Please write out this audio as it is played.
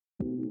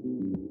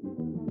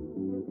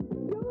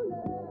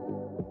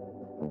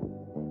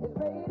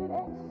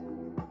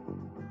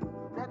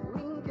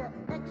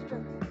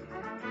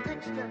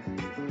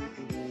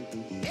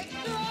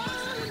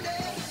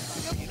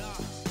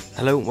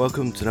Hello and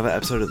welcome to another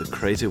episode of the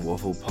Creative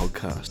Waffle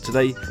podcast.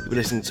 Today you'll be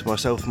listening to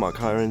myself, Mark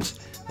Hirons,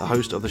 the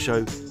host of the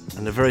show,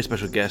 and a very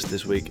special guest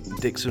this week,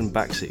 Dixon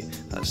Baxi.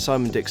 That's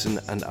Simon Dixon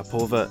and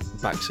Apoorva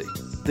Baxi.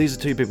 These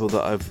are two people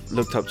that I've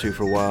looked up to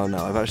for a while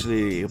now. I've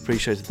actually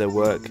appreciated their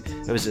work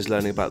ever since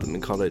learning about them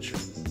in college.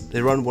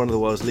 They run one of the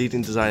world's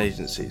leading design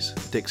agencies,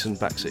 Dixon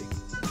Baxi.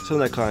 Some of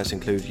their clients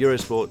include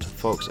Eurosport,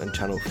 Fox and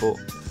Channel 4.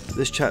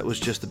 This chat was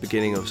just the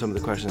beginning of some of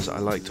the questions that I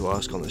like to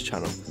ask on this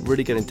channel,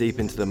 really getting deep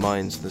into the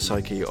minds and the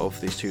psyche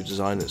of these two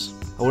designers.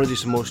 I want to do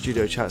some more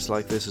studio chats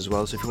like this as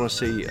well, so if you want to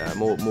see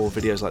more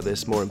videos like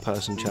this, more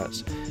in-person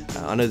chats,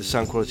 I know the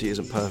sound quality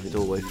isn't perfect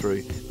all the way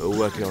through, but we're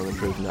working on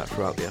improving that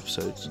throughout the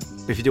episodes.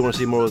 But if you do want to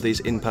see more of these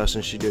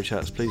in-person studio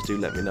chats, please do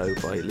let me know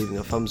by leaving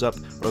a thumbs up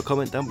or a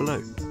comment down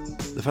below.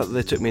 The fact that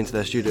they took me into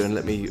their studio and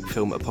let me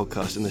film a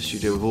podcast in the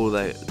studio with all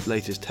their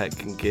latest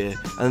tech and gear,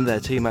 and their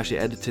team actually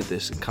edited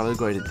this and colour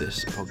graded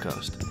this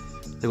podcast.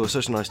 They've got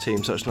such a nice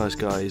team, such nice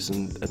guys,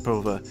 and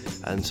Apoorva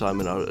and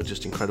Simon are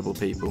just incredible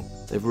people.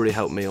 They've really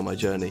helped me on my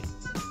journey.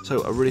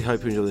 So I really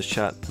hope you enjoy this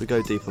chat. We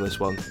go deep on this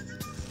one.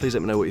 Please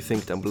let me know what you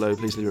think down below.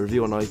 Please leave a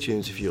review on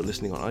iTunes if you're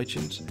listening on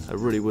iTunes. That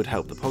really would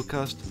help the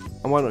podcast.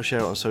 And why not share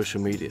it on social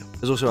media?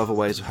 There's also other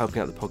ways of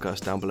helping out the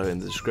podcast down below in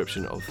the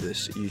description of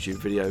this YouTube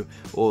video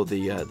or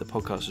the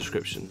podcast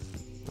description.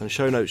 And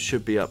show notes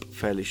should be up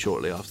fairly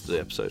shortly after the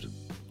episode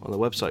on the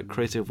website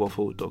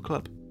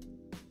creativewaffle.club.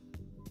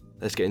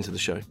 Let's get into the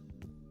show.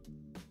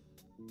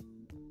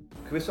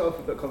 Can we start off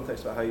with a bit of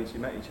context about how you two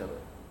met each other?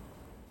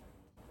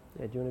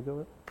 Yeah, do you want to go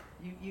with it?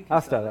 You can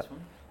I'll start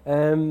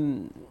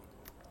that.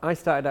 I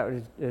started out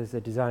as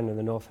a designer in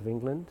the north of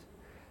England,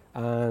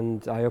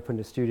 and I opened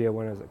a studio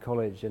when I was at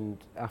college, and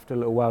after a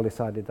little while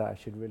decided that I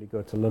should really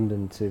go to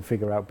London to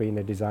figure out being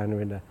a designer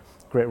in a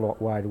great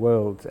wide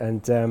world.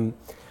 And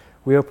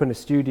we opened a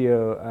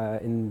studio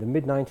in the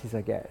mid-90s,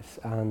 I guess,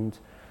 and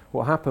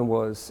what happened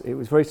was it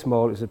was very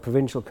small. It was a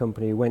provincial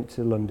company. We went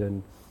to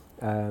London.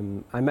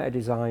 I met a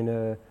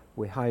designer.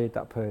 We hired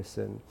that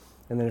person,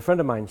 and then a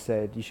friend of mine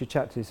said, you should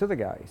chat to this other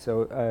guy.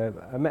 So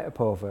I met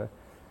Apoorva.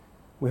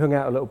 We hung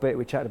out a little bit,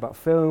 we chatted about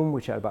film, we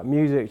chatted about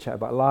music, we chatted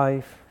about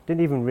life,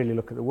 didn't even really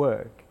look at the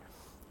work.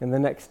 And the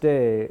next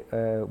day,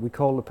 we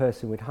called the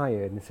person we'd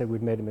hired and said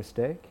we'd made a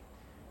mistake,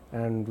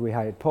 and we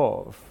hired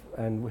Pav,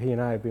 and he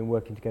and I have been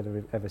working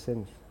together ever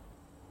since.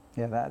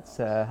 Yeah, that's,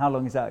 how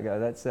long is that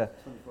ago? That's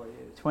 24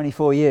 years.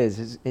 24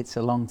 years, it's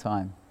a long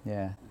time,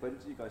 yeah. When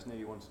did you guys know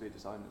you wanted to be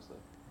designers though?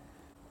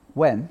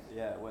 When?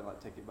 Yeah, when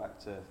take it back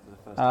to the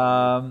first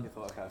time you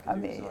thought, okay, I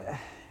can do design.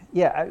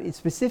 Yeah,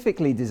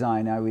 specifically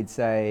design, I would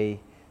say,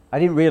 I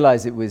didn't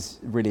realise it was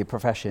really a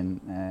profession.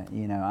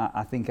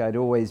 I think I'd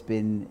always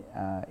been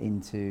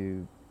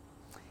into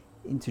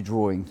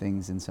drawing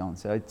things and so on.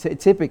 So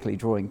typically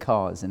drawing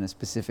cars, in a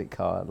specific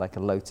car, like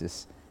a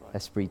Lotus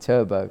Esprit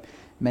Turbo,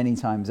 many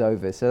times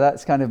over. So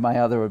that's kind of my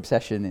other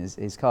obsession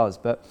is cars.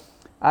 But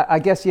I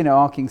guess,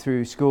 arcing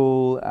through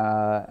school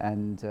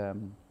and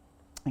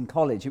in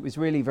college, it was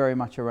really very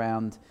much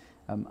around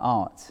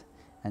art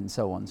and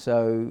so on.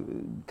 So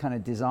kind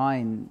of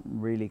design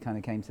really kind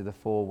of came to the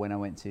fore when I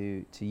went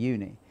to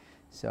uni.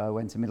 So I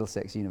went to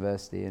Middlesex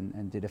University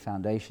and did a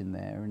foundation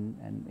there.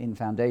 And in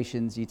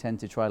foundations, you tend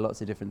to try lots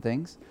of different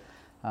things.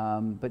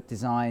 But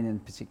design,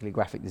 and particularly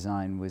graphic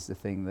design, was the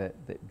thing that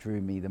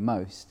drew me the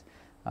most.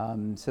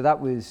 So that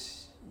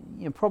was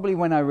probably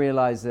when I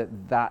realized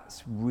that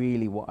that's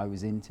really what I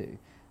was into.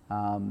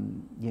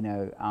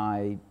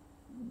 I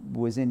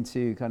was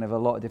into kind of a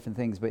lot of different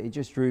things, but it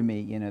just drew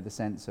me, the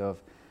sense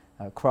of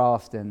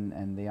craft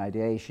and the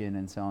ideation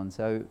and so on.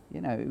 So,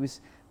 it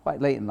was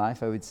quite late in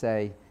life, I would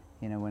say,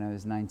 when I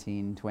was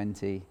 19,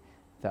 20,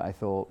 that I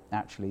thought,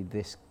 actually,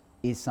 this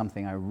is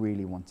something I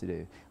really want to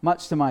do.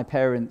 Much to my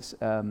parents'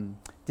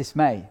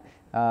 dismay.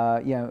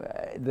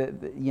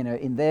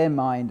 In their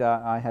mind,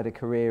 I had a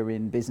career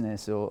in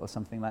business or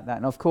something like that.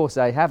 And of course,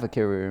 I have a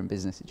career in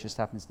business. It just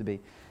happens to be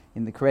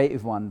in the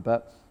creative one.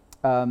 But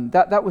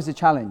that was a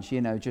challenge,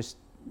 just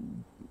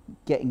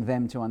getting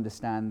them to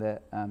understand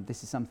that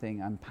this is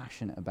something I'm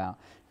passionate about.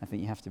 I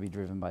think you have to be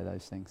driven by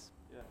those things.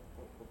 Yeah.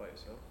 What about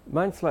yourself?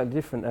 Mine's slightly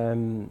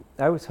different.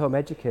 I was home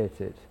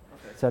educated,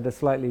 so I had a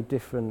slightly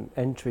different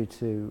entry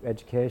to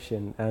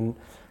education. And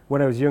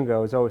when I was younger, I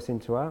was always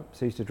into art,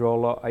 so I used to draw a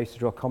lot. I used to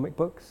draw comic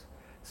books.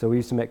 So we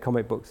used to make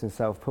comic books and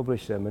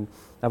self-publish them. And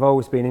I've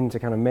always been into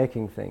kind of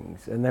making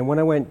things. And then when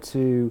I went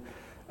to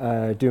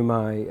do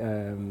my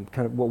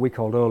kind of what we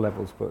called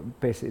O-levels, but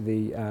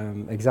basically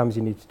the exams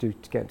you need to do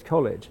to get into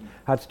college,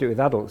 I had to do it with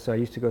adults. So I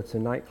used to go to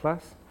night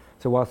class.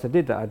 So whilst I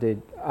did that, I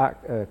did art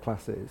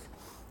classes.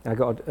 I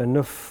got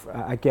enough,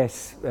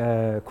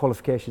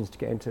 qualifications to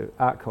get into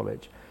art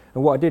college.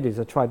 And what I did is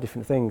I tried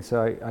different things.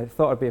 So I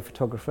thought I'd be a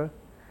photographer.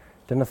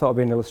 Then I thought I'd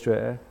be an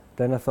illustrator.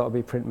 Then I thought I'd be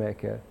a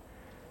printmaker.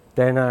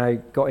 Then I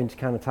got into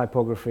kind of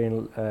typography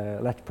and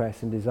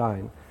letterpress and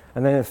design.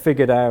 And then I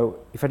figured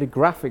out if I did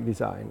graphic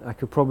design, I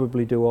could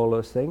probably do all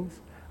those things.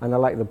 and I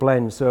like the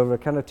blend. So over a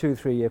kind of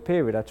 2-3 year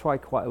period, I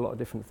tried quite a lot of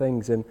different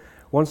things. And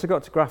once I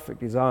got to graphic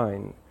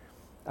design,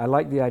 I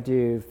liked the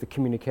idea of the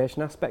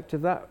communication aspect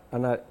of that,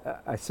 and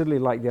I suddenly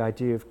liked the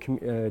idea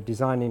of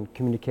designing,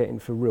 communicating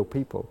for real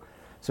people.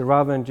 So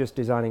rather than just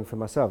designing for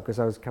myself, because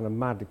I was kind of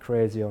mad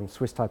crazy on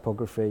Swiss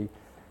typography,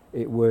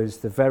 it was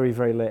the very,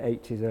 very late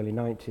 80s, early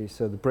 90s,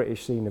 so the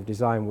British scene of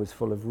design was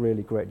full of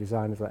really great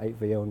designers like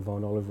 8VO and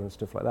Vaughan Oliver and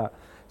stuff like that.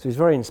 So it was a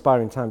very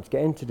inspiring time to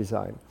get into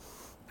design.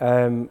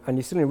 And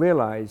you suddenly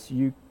realise,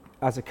 you,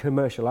 as a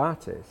commercial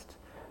artist,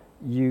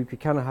 you could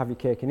kind of have your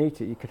cake and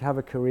eat it. You could have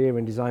a career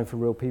in design for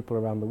real people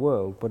around the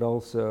world, but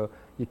also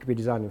you could be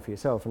designing for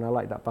yourself, and I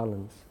like that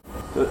balance.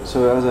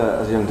 So as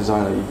a young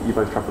designer, you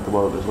both travelled the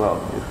world as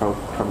well. You've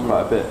travelled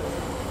quite a bit.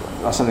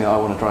 That's something I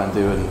want to try and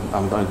do, and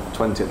I'm only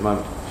 20 at the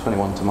moment,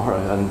 21 tomorrow.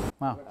 And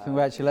wow,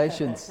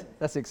 congratulations.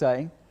 That's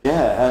exciting.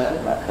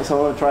 Yeah, so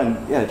I want to try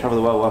and travel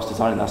the world whilst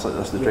designing. That's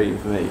the dream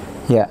for me.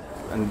 Yeah.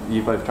 And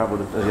you both travelled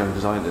as young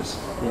designers.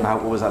 Yeah.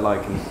 What was that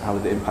like, and how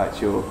did it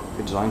impact your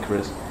design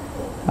careers?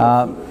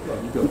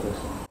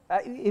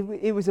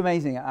 It was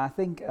amazing. I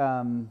think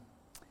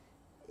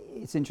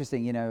it's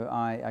interesting, you know,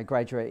 I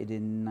graduated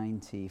in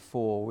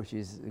 94, which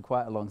is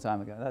quite a long time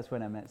ago. That's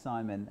when I met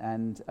Simon.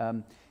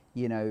 And,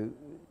 you know,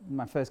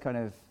 my first kind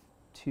of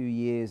 2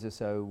 years or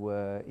so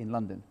were in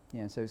London.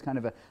 Yeah, so it was kind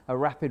of a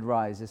rapid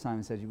rise. As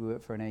Simon said, we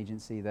worked for an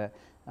agency that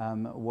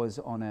was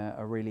on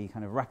a really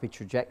kind of rapid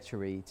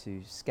trajectory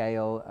to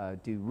scale,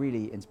 do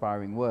really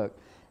inspiring work.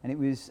 And it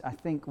was, I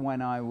think,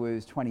 when I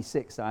was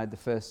 26, I had the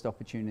first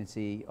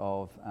opportunity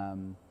of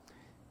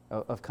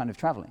kind of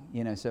traveling,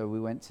 you know. So we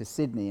went to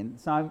Sydney, and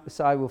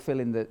Si will fill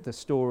in the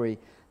story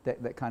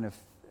that kind of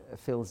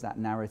fills that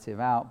narrative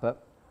out.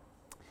 But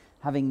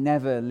having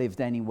never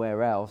lived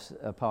anywhere else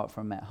apart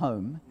from at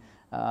home,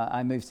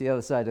 I moved to the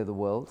other side of the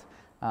world,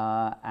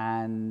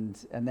 and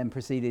then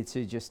proceeded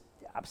to just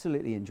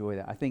absolutely enjoy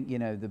that. I think, you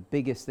know, the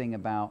biggest thing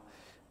about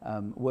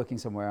working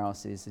somewhere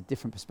else is a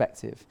different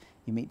perspective.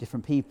 You meet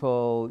different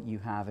people, you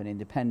have an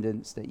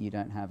independence that you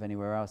don't have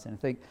anywhere else. And I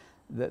think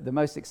the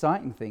most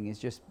exciting thing is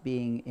just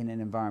being in an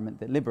environment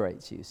that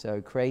liberates you. So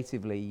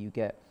creatively, you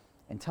get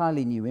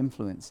entirely new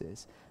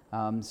influences.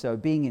 So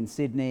being in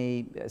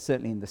Sydney,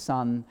 certainly in the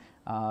sun,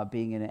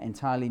 being in an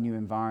entirely new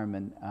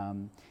environment,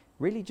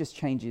 really just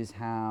changes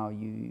how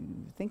you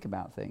think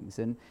about things.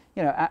 And,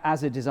 you know,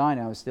 as a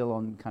designer, I was still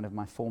on kind of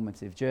my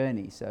formative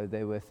journey. So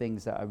there were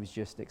things that I was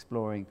just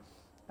exploring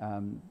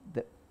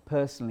that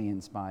personally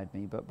inspired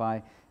me. But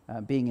by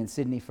being in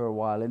Sydney for a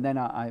while, and then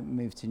I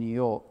moved to New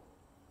York,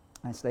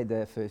 I stayed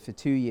there for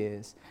 2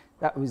 years.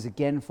 That was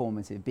again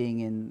formative,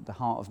 being in the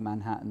heart of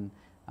Manhattan,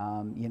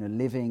 you know,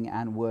 living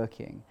and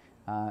working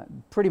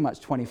pretty much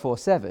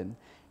 24/7.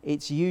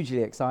 It's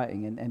hugely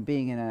exciting, and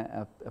being in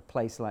a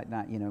place like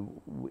that, you know,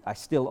 I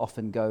still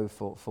often go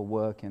for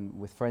work and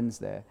with friends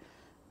there,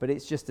 but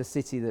it's just a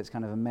city that's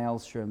kind of a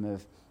maelstrom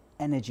of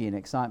energy and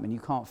excitement. You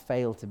can't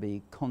fail to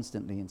be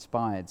constantly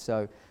inspired.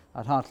 So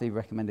I'd heartily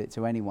recommend it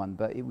to anyone,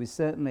 but it was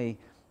certainly,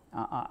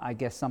 I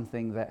guess,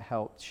 something that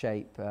helped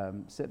shape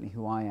certainly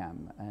who I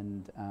am,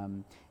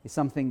 and it's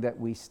something that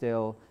we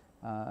still,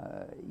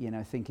 you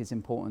know, think is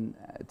important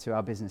to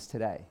our business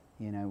today.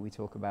 You know, we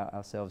talk about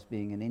ourselves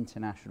being an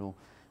international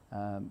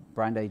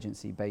brand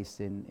agency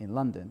based in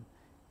London,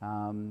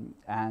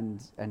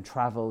 and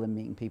travel and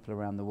meeting people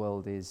around the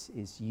world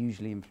is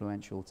hugely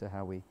influential to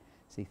how we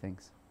see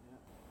things.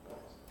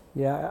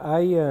 Yeah,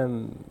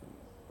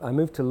 I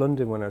moved to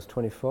London when I was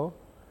 24,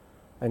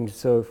 and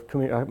so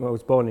I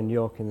was born in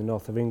York in the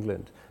north of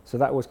England, so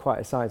that was quite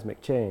a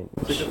seismic change.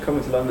 So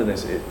coming to London, do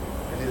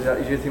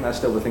you think that's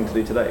still the thing to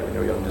do today when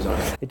you're a young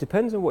designer? It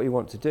depends on what you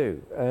want to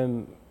do.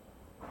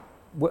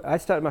 I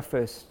started my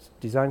first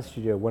design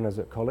studio when I was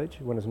at college,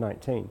 when I was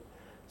 19.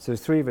 So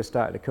 3 of us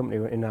started a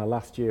company in our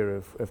last year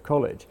of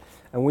college,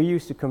 and we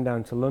used to come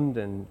down to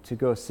London to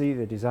go see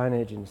the design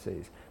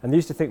agencies. And they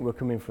used to think we were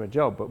coming for a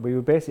job, but we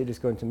were basically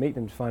just going to meet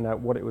them to find out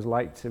what it was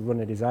like to run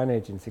a design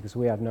agency, because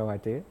we had no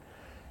idea.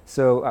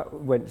 So I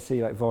went to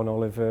see like Vaughan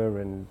Oliver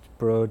and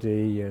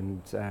Brody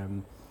and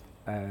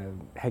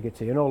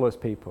Hegarty and all those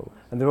people,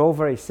 and they're all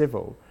very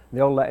civil.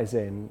 They all let us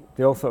in.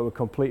 They all thought we were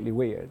completely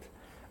weird.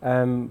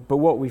 But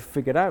what we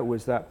figured out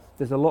was that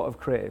there's a lot of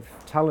creative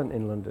talent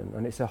in London,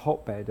 and it's a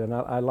hotbed, and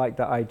I like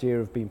that idea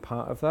of being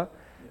part of that.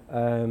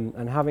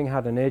 And having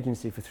had an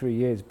agency for 3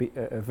 years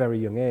at a very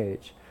young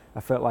age, I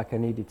felt like I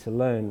needed to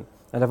learn.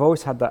 And I've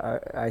always had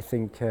that, I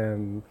think,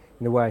 in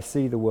the way I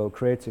see the world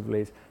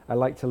creatively is I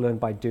like to learn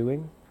by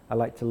doing. I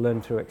like to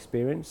learn through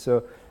experience.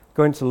 So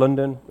going to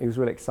London, it was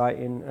really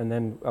exciting. And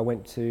then I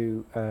went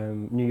to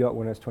New York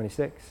when I was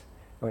 26.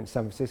 I went to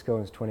San Francisco when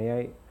I was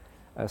 28.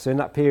 So in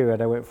that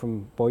period, I went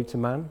from boy to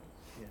man.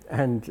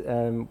 Yeah.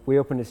 And we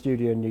opened a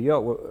studio in New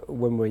York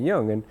when we were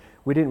young, and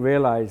we didn't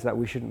realize that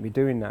we shouldn't be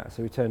doing that.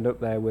 So we turned up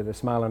there with a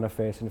smile on our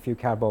face and a few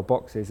cardboard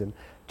boxes and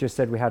just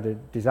said we had a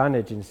design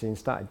agency and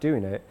started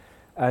doing it.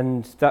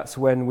 And that's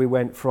when we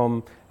went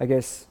from, I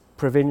guess,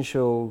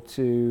 provincial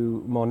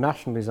to more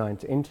national design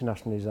to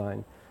international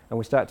design. and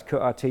we started to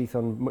cut our teeth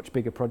on much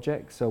bigger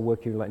projects, so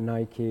working with like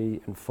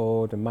Nike and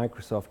Ford and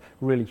Microsoft,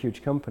 really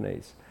huge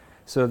companies.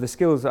 So the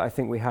skills that I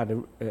think we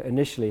had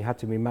initially had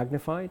to be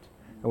magnified,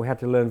 and we had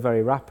to learn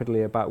very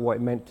rapidly about what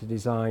it meant to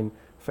design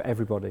for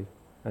everybody,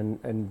 and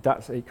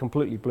it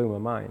completely blew my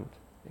mind.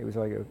 It was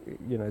like,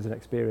 as an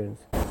experience.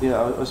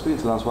 Yeah, I was speaking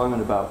to Lance Wyman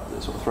about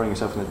sort of throwing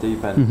yourself in the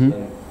deep end,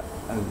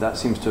 and that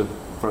seems to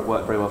have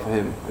worked very well for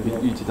him.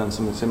 Have you two done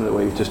something similar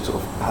where you've just sort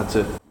of had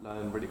to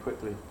learn really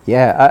quickly?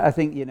 Yeah, I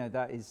think,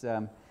 that is,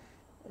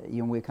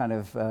 we're kind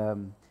of,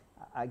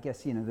 I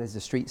guess, there's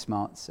the street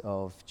smarts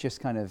of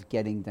just kind of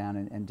getting down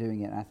and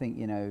doing it. And I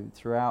think,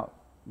 throughout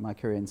my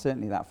career, and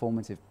certainly that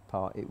formative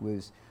part, it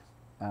was,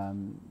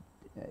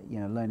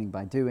 learning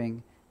by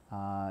doing.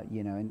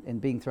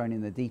 And being thrown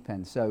in the deep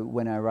end. So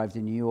when I arrived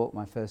in New York,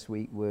 my first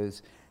week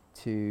was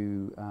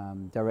to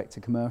direct a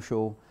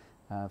commercial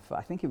for,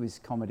 I think it was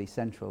Comedy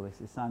Central.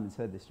 Simon's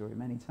heard this story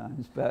many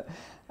times, but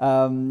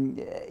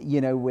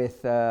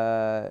with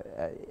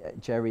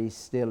Jerry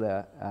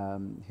Stiller,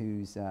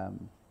 who's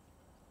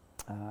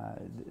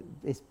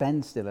it's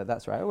Ben Stiller.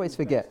 That's right. I always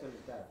forget.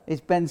 It's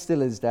Ben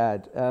Stiller's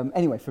dad.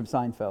 Anyway, from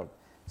Seinfeld.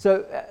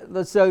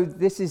 So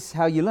this is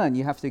how you learn.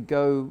 You have to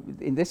go,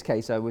 in this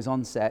case, I was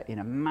on set in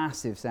a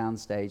massive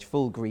soundstage,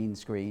 full green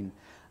screen,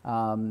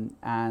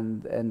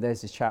 and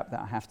there's a chap that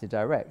I have to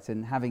direct.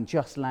 And having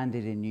just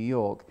landed in New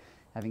York,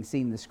 having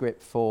seen the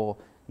script for,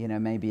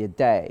 maybe a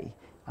day,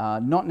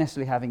 not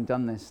necessarily having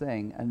done this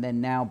thing, and then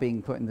now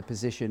being put in the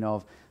position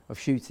of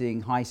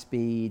shooting high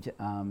speed,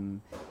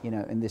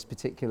 in this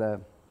particular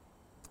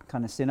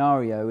kind of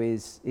scenario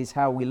is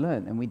how we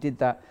learn. And we did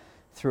that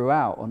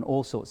throughout on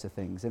all sorts of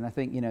things. And I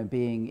think,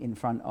 being in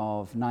front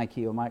of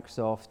Nike or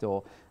Microsoft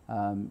or,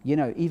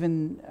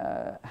 even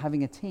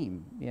having a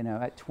team,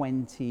 at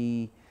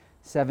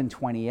 27,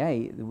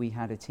 28, we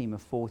had a team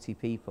of 40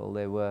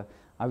 people.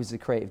 I was the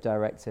creative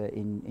director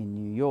in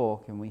New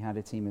York, and we had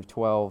a team of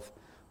 12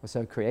 or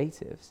so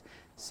creatives.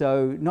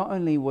 So not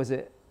only was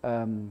it,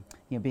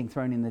 being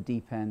thrown in the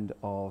deep end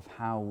of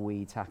how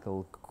we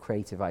tackle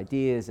creative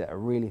ideas at a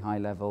really high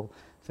level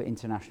for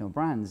international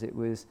brands, it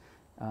was,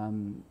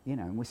 and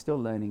we're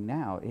still learning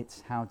now.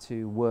 It's how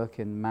to work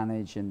and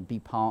manage and be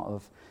part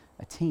of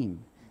a team.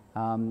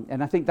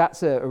 And I think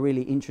that's a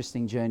really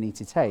interesting journey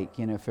to take,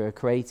 for a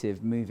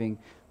creative, moving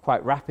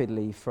quite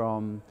rapidly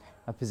from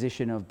a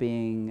position of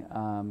being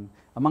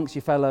amongst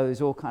your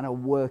fellows, all kind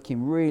of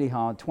working really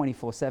hard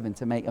 24/7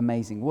 to make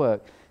amazing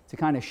work, to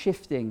kind of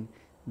shifting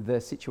the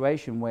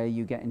situation where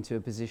you get into a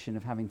position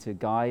of having to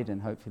guide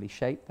and hopefully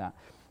shape that.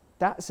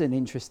 That's an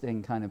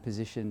interesting kind of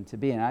position to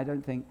be in. I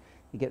don't think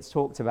it gets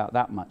talked about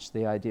that much,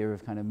 the idea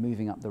of kind of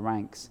moving up the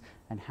ranks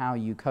and how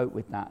you cope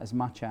with that, as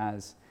much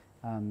as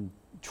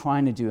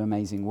trying to do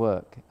amazing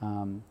work.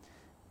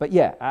 But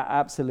yeah,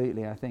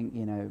 absolutely. I think,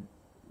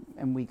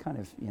 and we kind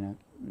of,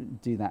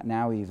 do that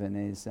now even,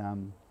 is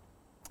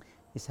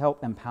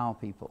help empower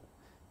people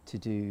to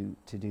do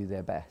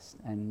their best.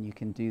 And you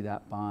can do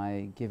that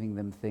by giving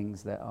them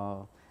things that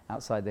are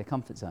outside their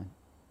comfort zone.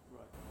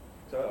 Right.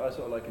 So I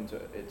sort of liken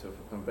it to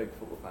I'm a big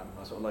football fan.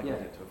 I sort of liken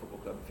it to a football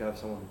club. If you have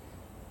someone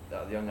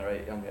at a younger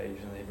age and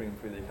they bring them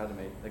through the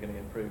academy, they're going to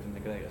get improved and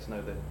they're going to get to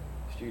know the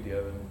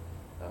studio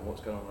and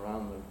what's going on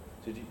around them.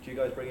 So do you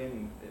guys bring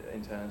in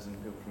interns and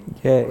people from?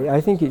 Yeah,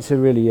 I think it's a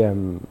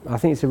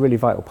really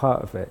vital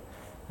part of it.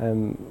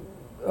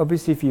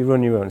 Obviously, if you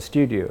run your own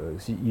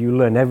studios, you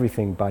learn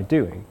everything by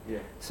doing. Yeah.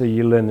 So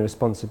you learn the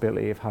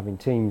responsibility of having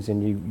teams,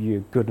 and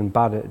you're good and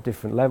bad at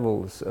different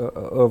levels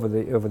over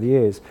the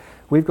years.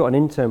 We've got an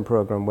intern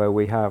program where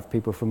we have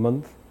people for a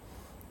month,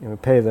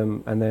 pay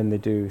them, and then they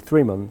do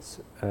 3 months,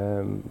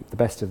 the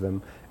best of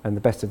them, and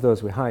the best of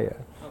those we hire.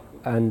 Oh,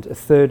 cool. And a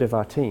third of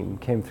our team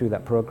came through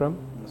that program.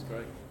 That's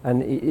great.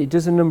 And it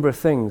does a number of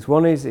things.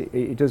 One is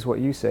it does what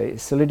you say. It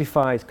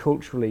solidifies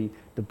culturally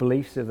the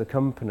beliefs of the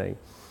company.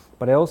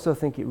 But I also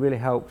think it really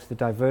helps the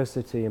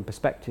diversity and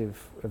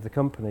perspective of the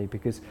company,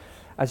 because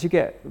as you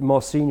get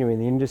more senior in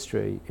the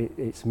industry,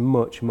 it's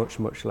much, much,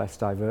 much less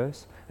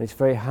diverse. And it's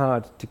very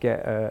hard to get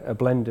a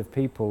blend of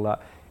people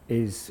that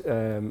is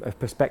a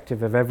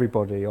perspective of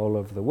everybody all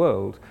over the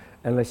world,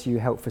 unless you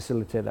help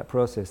facilitate that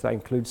process. That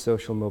includes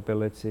social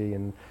mobility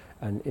and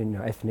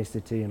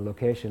ethnicity and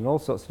location, all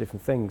sorts of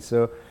different things.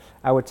 So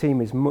our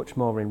team is much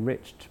more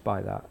enriched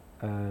by that.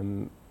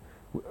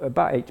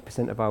 About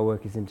 80% of our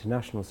work is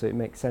international, so it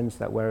makes sense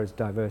that we're as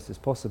diverse as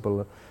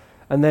possible.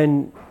 And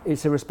then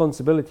it's a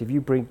responsibility. If you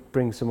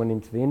bring someone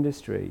into the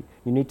industry,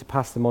 you need to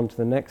pass them on to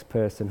the next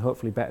person,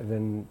 hopefully better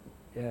than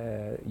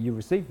you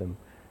receive them.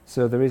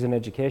 So there is an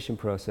education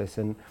process,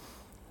 and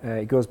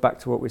it goes back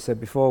to what we said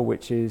before,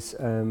 which is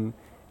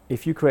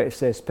if you create a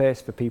safe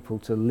space for people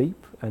to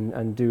leap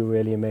and do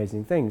really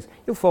amazing things,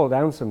 you'll fall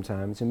down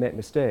sometimes and make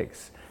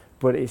mistakes,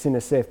 but it's in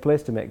a safe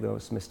place to make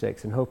those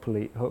mistakes, and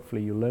hopefully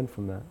you'll learn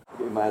from that.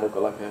 In my head, I've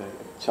got like a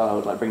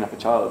child, like bringing up a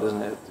child,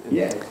 isn't it?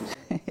 Yeah,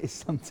 it's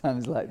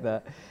sometimes like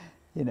that.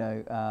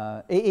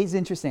 It is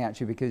interesting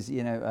actually, because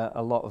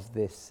a lot of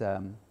this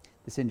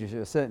industry,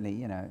 or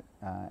certainly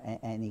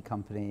any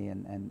company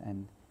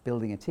and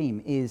building a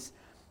team is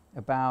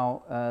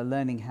about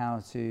learning how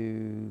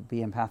to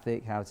be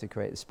empathic, how to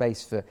create a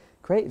space for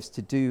creatives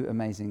to do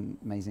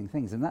amazing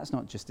things. And that's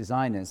not just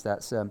designers,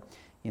 that's,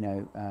 we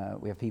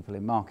have people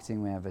in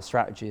marketing, we have a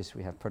strategist,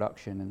 we have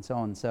production and so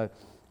on. So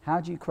how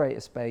do you create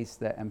a space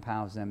that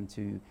empowers them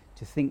to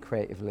think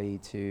creatively,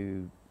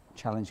 to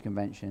challenge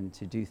convention,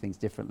 to do things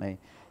differently?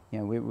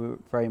 We're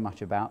very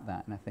much about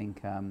that. And I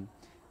think,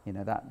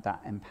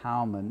 that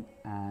empowerment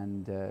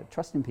and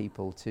trusting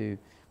people to,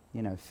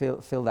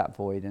 fill that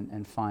void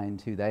and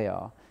find who they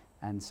are,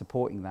 and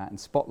supporting that and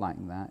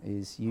spotlighting that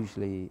is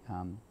usually,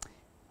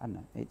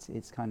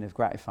 it's kind of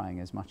gratifying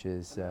as much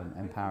as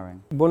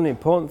empowering. One of the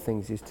important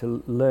things is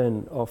to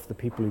learn off the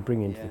people you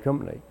bring into the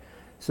company.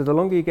 So the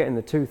longer you get in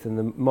the tooth and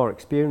the more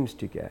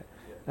experienced you get,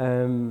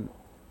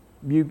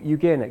 you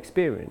gain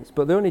experience.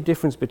 But the only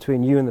difference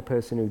between you and the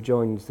person who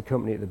joins the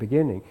company at the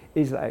beginning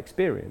is that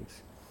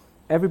experience.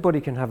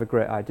 Everybody can have a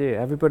great idea.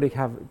 Everybody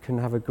can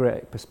have a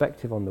great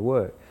perspective on the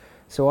work.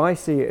 So I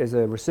see it as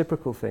a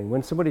reciprocal thing.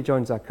 When somebody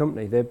joins our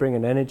company, they bring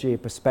an energy, a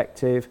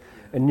perspective,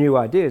 and new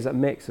ideas that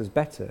makes us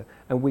better,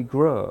 and we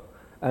grow.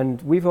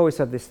 And we've always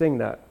had this thing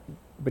that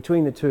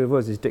between the two of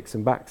us is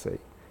Dixon Baxi.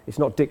 It's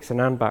not Dixon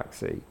and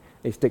Baxi,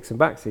 it's Dixon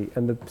Baxi,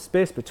 and the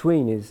space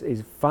between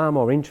is far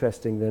more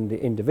interesting than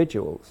the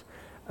individuals.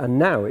 And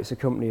now it's a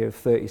company of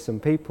 30-some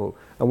people,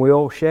 and we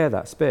all share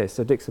that space.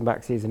 So Dixon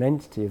Baxi is an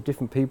entity of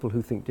different people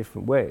who think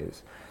different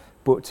ways.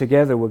 But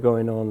together we're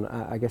going on,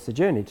 I guess, a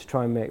journey to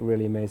try and make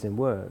really amazing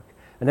work.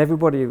 And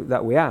everybody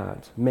that we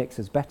add makes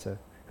us better,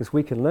 because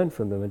we can learn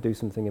from them and do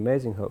something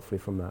amazing, hopefully,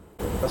 from that.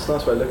 That's a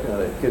nice way of looking at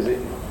it, because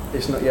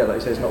it's not, like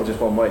you say, it's not just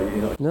one way.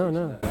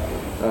 No.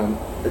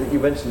 You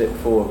mentioned it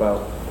before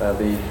about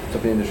the top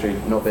of the industry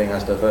not being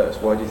as diverse.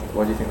 Why do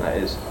you think that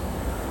is?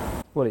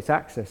 Well, it's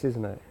access,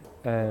 isn't it?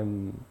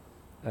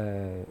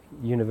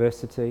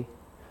 University,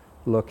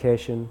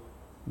 location,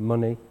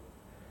 money,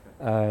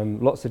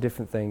 lots of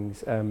different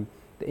things. The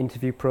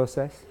interview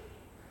process,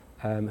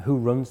 who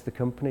runs the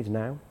companies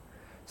now.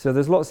 So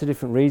there's lots of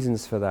different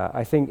reasons for that.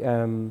 I think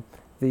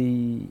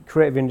the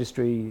creative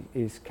industry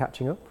is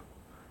catching up.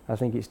 I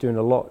think it's doing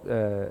a lot,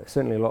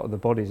 certainly a lot of the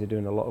bodies are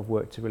doing a lot of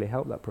work to really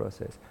help that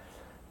process.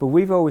 But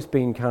we've always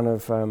been kind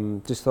of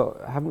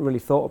haven't really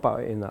thought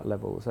about it in that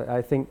level. So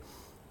I think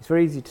it's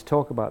very easy to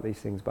talk about these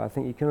things, but I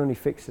think you can only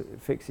fix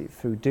it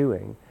through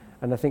doing.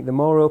 And I think the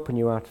more open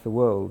you are to the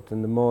world,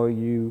 and the more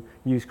you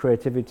use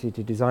creativity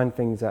to design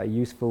things that are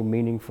useful,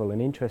 meaningful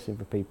and interesting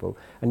for people,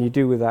 and you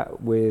do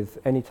that with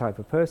any type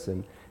of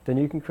person, then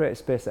you can create a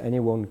space that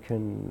anyone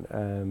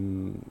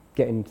can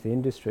get into the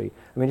industry.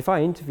 I mean, if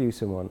I interview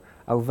someone,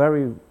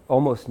 I'll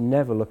almost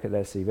never look at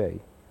their CV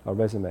or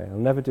resume. I'll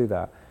never do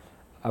that.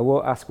 I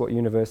won't ask what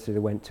university they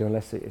went to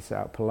unless it's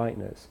out of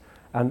politeness.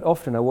 And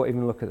often I won't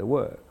even look at the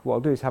work. What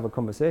I'll do is have a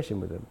conversation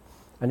with them.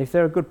 And if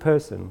they're a good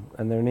person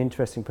and they're an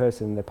interesting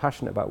person and they're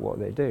passionate about what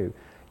they do,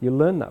 you'll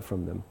learn that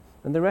from them.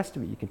 And the rest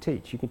of it you can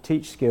teach. You can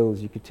teach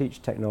skills, you can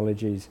teach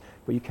technologies,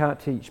 but you can't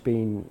teach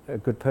being a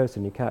good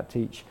person. You can't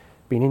teach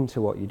being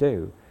into what you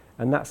do.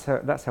 And that's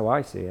how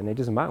I see it, and it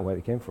doesn't matter where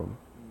they came from.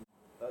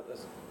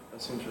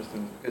 That's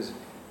interesting, because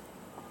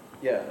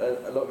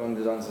a lot of young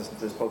designers listen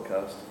to this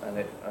podcast, and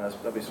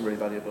that'd be some really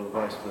valuable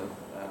advice for them,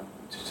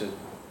 just to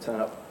turn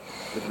up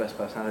with the best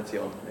personality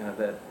on, and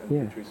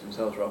be true to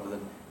themselves, rather than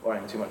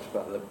worrying too much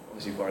about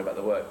obviously worry about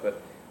the work, but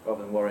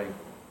rather than worrying.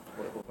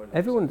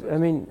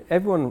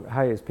 Everyone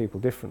hires people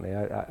differently.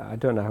 I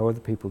don't know how other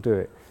people do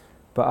it,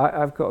 but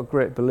I've got a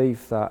great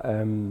belief that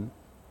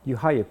you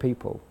hire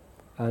people,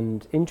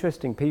 and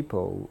interesting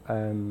people,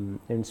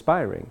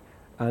 inspiring.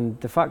 And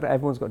the fact that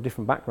everyone's got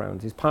different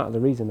backgrounds is part of the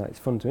reason that it's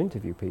fun to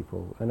interview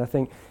people. And I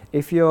think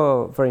if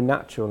you're very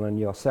natural and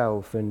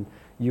yourself, and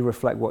you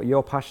reflect what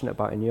you're passionate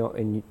about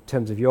in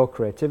terms of your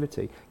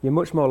creativity, you're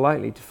much more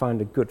likely to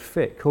find a good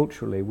fit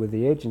culturally with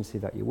the agency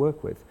that you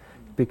work with,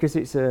 because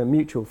it's a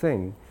mutual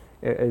thing.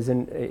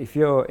 If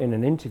you're in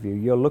an interview,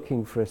 you're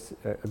looking for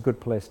a good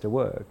place to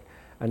work.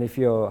 And if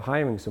you're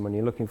hiring someone,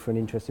 you're looking for an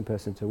interesting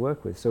person to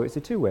work with. So it's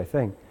a two-way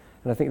thing.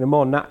 And I think the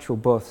more natural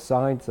both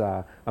sides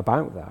are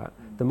about that,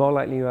 the more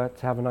likely you are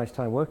to have a nice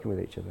time working with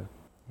each other.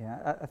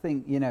 Yeah, I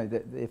think,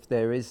 that if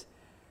there is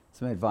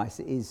some advice,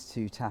 it is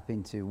to tap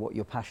into what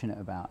you're passionate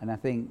about. And I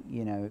think,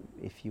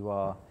 if you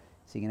are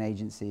seeing an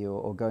agency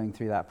or going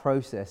through that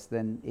process,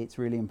 then it's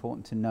really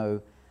important to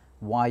know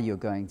why you're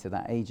going to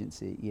that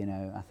agency.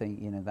 I think,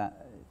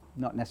 that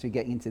not necessarily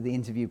getting into the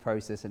interview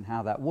process and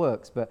how that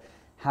works, but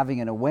having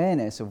an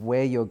awareness of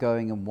where you're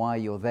going and why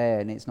you're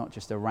there, and it's not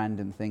just a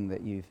random thing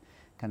that you've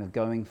kind of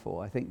going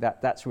for. I think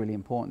that's really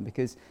important,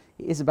 because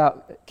it is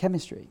about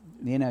chemistry.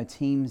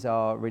 Teams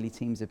are really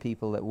teams of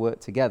people that work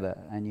together,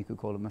 and you could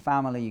call them a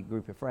family, a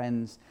group of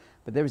friends,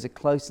 but there is a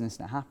closeness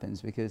that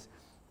happens because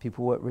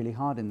people work really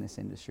hard in this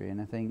industry. And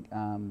I think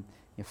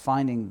you're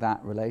finding that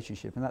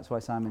relationship, and that's why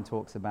Simon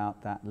talks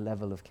about that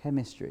level of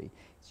chemistry.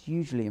 It's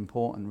hugely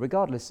important,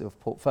 regardless of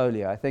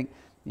portfolio. I think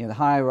the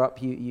higher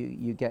up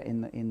you get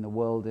in the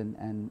world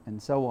and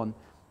so on,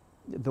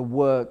 the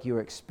work, your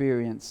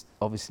experience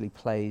obviously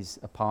plays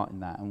a part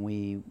in that. And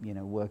we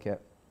work at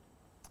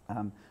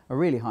a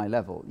really high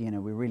level. You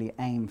know, we really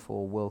aim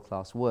for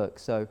world-class work.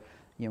 So,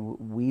 you know,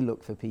 we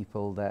look for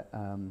people that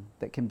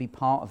that can be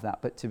part of that.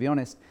 But to be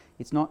honest,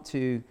 it's not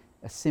to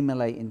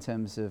assimilate in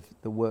terms of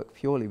the work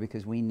purely,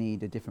 because we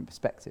need a different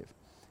perspective.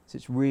 So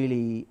it's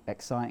really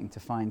exciting to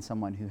find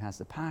someone who has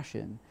the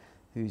passion,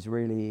 who's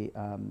really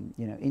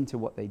you know, into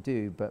what they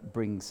do, but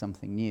brings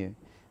something new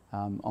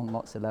on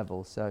lots of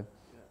levels. So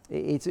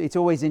it's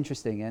always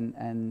interesting,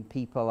 and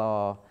people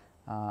are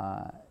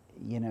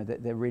you know,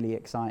 they're really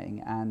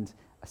exciting, and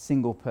a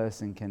single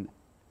person can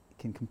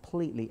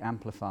completely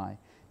amplify,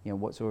 you know,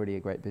 what's already a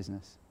great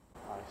business.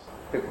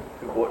 Nice.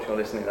 People watching or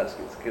listening, that's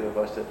good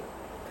advice to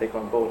take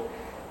on board.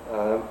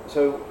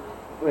 So,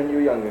 when you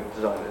were younger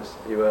designers,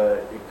 you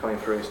were coming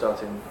through,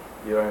 starting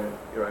your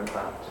own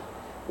plans.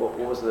 What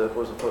was the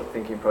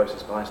thinking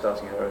process behind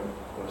starting your own,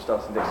 or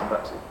starting Dixon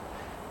Baxi?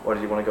 Why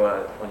did you want to go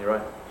out on your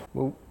own?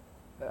 Well,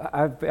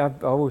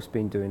 I've always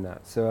been doing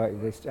that, so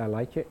I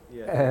like it.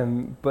 Yeah.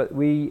 But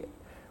we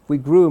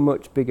grew a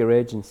much bigger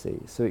agency,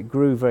 so it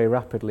grew very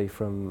rapidly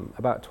from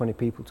about 20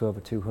 people to over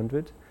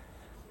 200,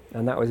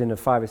 and that was in a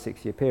 5 or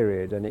 6 year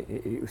period. And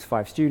it was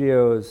 5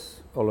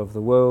 studios all over the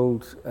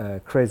world,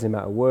 crazy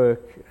amount of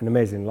work, an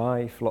amazing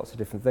life, lots of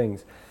different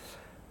things.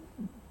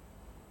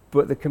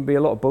 But there can be a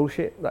lot of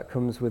bullshit that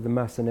comes with the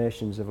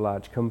machinations of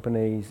large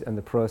companies and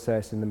the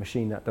process and the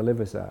machine that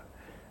delivers that.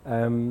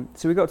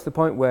 So we got to the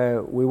point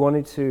where we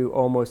wanted to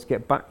almost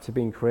get back to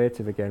being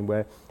creative again,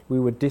 where we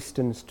were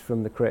distanced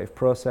from the creative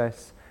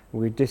process, we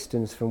were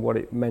distanced from what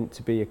it meant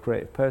to be a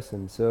creative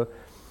person. So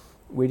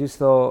we just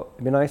thought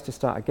it'd be nice to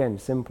start again,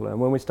 simpler. And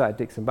when we started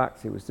Dixon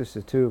Baxi, it was just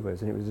the two of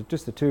us, and it was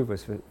just the two of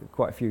us for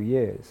quite a few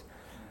years.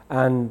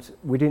 And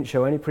we didn't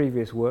show any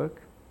previous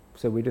work,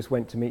 so we just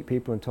went to meet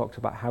people and talked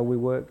about how we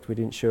worked. We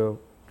didn't show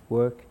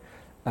work.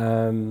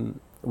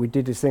 We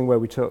did this thing where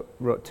we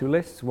wrote 2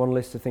 lists, one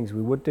list of things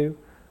we would do,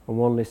 and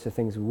one list of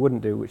things we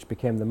wouldn't do, which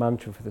became the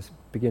mantra for the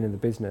beginning of the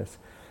business.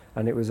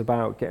 And it was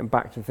about getting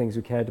back to the things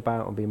we cared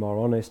about and be more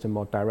honest and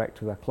more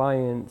direct with our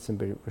clients and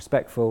be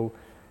respectful,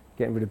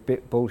 getting rid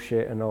of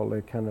bullshit and all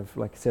the kind of,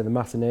 like I say, the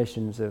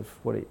machinations of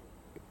what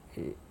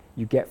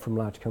you get from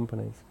large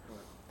companies.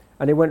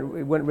 And it went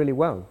really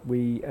well.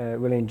 We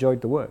really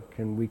enjoyed the work,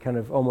 and we kind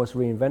of almost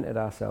reinvented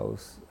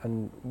ourselves.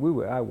 And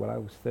I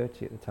was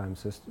 30 at the time,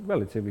 so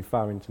relatively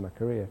far into my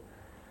career.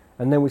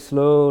 And then we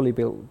slowly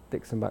built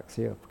Dixon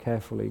Baxi up,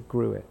 carefully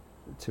grew it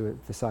to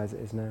the size it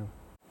is now.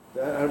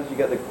 How did you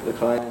get the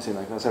clients in?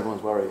 Like, that's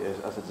everyone's worry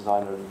as a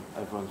designer, and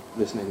everyone's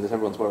listening. That's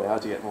everyone's worry. How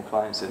do you get more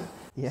clients in?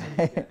 Yeah,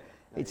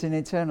 it's an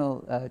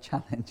eternal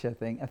challenge, I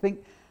think.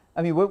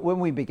 I mean, when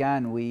we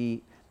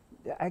began,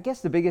 I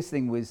guess the biggest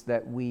thing was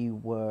that we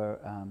were.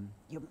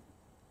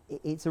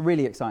 It's a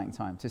really exciting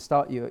time to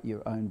start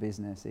your own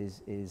business.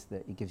 Is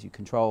that it gives you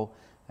control.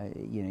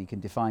 You know, you can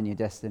define your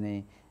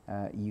destiny.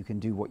 You can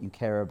do what you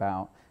care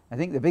about. I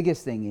think the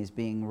biggest thing is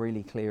being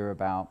really clear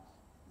about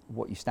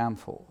what you stand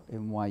for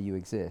and why you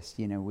exist.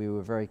 You know, we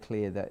were very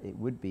clear that it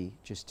would be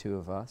just 2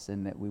 of us,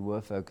 and that we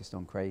were focused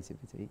on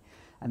creativity,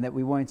 and that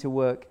we wanted to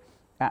work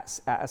at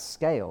a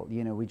scale.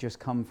 You know, we just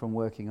come from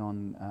working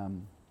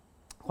on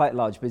quite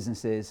large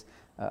businesses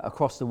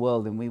across the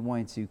world, and we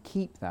wanted to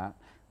keep that,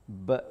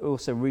 but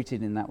also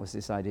rooted in that was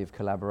this idea of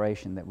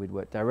collaboration, that we'd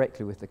work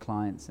directly with the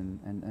clients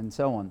and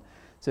so on.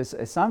 So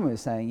as Simon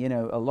was saying, you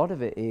know, a lot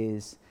of it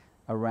is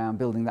around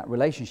building that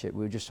relationship.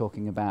 We were just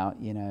talking about,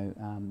 you know,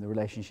 the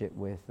relationship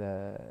with,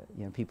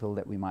 you know, people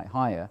that we might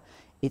hire.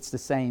 It's the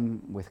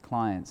same with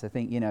clients. I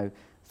think, you know,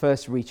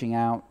 first reaching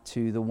out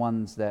to the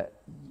ones that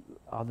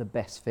are the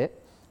best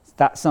fit.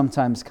 That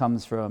sometimes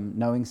comes from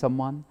knowing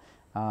someone,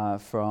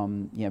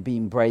 from, you know,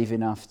 being brave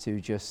enough to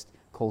just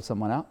call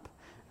someone up,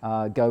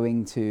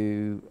 going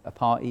to a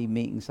party,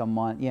 meeting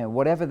someone, you know,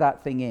 whatever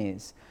that thing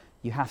is,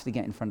 you have to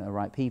get in front of the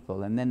right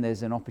people. And then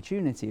there's an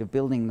opportunity of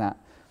building that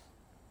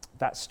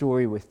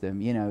story with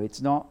them. You know,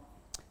 it's not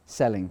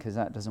selling, because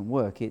that doesn't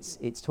work.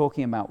 It's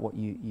talking about what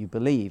you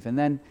believe. And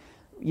then,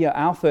 yeah,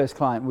 our first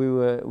client, we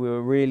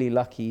were really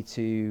lucky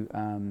to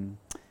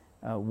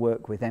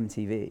work with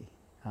MTV.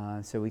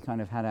 So we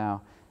kind of had our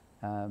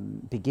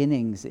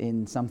beginnings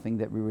in something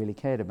that we really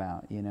cared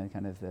about. You know,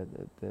 kind of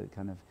the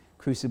kind of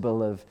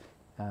crucible of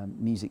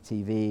music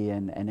TV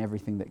and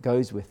everything that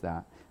goes with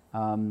that.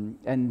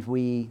 And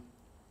we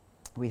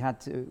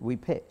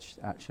pitched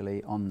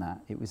actually on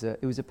that. It was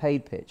a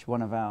paid pitch.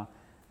 One of our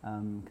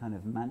kind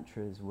of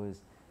mantras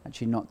was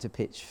actually not to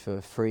pitch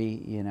for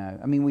free. You know,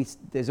 I mean,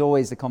 there's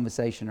always the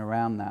conversation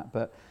around that,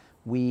 but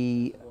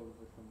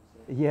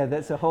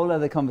that's a whole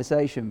other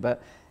conversation.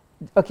 But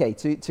okay,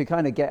 to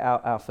kind of get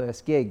our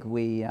first gig,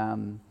 we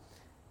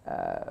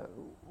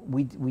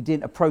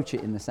didn't approach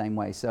it in the same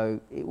way. So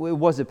it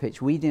was a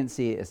pitch. We didn't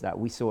see it as that.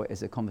 We saw it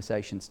as a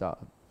conversation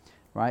starter.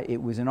 Right?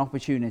 It was an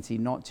opportunity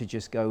not to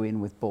just go in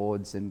with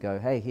boards and go,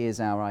 hey,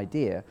 here's our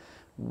idea.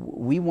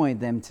 We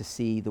wanted them to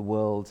see the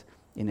world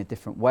in a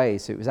different way.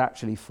 So it was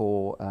actually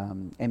for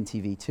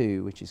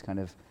MTV2, which is kind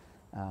of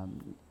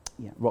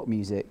rock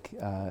music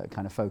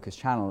kind of focused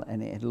channel,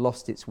 and it had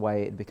lost its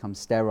way. It had become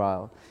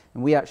sterile.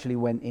 And we actually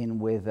went in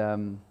with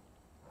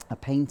a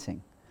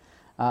painting.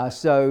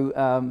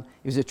 So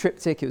it was a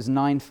triptych. It was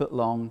 9 foot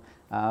long.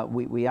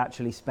 We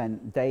actually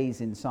spent days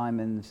in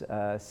Simon's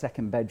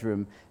second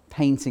bedroom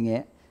painting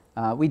it.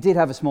 We did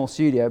have a small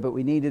studio, but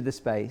we needed the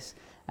space.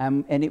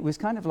 And it was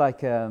kind of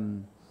like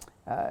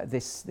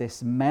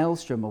this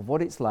maelstrom of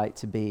what it's like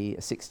to be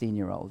a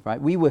 16-year-old, right?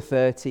 We were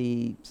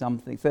 30,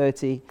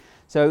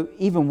 so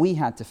even we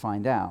had to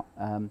find out.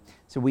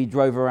 So we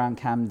drove around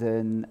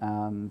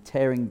Camden,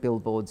 tearing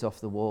billboards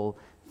off the wall,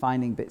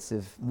 finding bits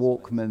of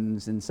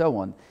Walkmans and so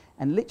on,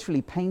 and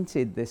literally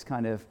painted this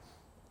kind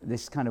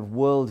of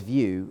world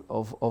view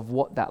of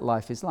what that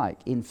life is like,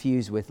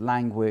 infused with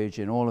language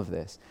and all of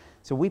this.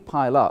 So we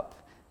pile up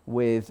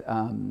with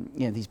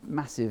these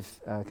massive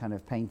kind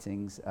of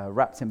paintings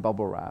wrapped in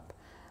bubble wrap.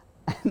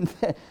 And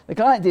the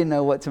client didn't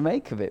know what to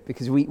make of it,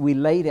 because we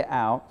laid it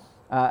out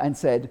and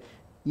said,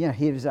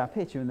 here's our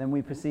picture, and then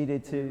we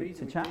proceeded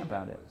to chat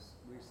about it.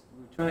 We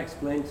were trying to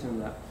explain to them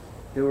that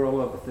they were all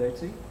over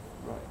 30.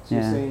 Right. So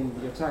you're saying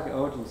your target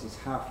audience is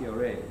half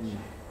your age.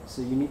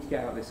 So you need to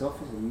get out of this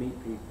office and meet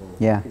people.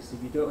 Yeah. Because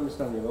if you don't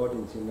understand your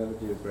audience, you'll never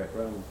do a great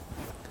brand.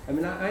 I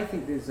mean, I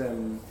think there's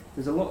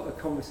a lot of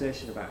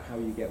conversation about how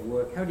you get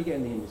work, how do you get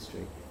in the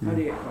industry, how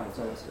do you get clients,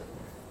 all that stuff.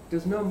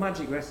 There's no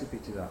magic recipe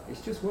to that.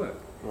 It's just work.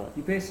 Right.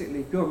 You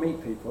basically go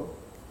meet people,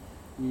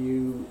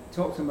 you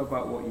talk to them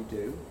about what you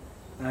do,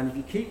 and if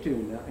you keep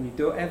doing that and you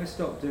don't ever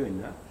stop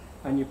doing that,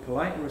 and you're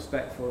polite and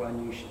respectful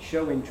and you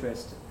show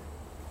interest,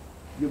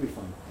 you'll be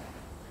fine.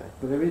 Okay.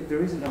 But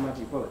there isn't a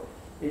magic bullet.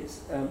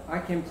 It's I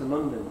came to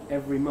London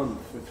every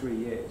month for 3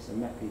 years and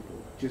met people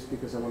just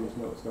because I wanted to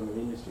know what's going on in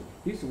the industry.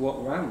 I used to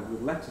walk around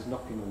with letters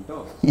knocking on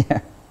doors.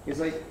 Yeah. It's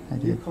like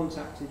you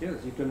contacted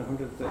us. You've done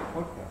 130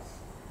 podcasts.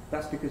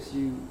 That's because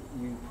you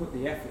put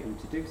the effort in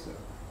to do so.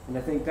 And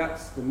I think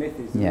that's the myth,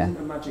 is there isn't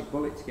a magic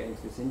bullet to get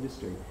into this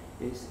industry.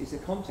 It's a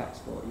contact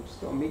sport. You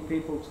just got to meet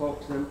people, talk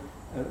to them.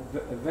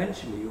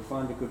 Eventually you'll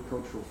find a good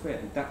cultural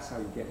fit, and that's how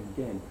you get in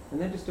again. And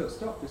then just don't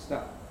stop.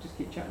 Just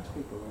keep chatting to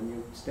people, and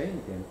you'll stay in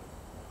again.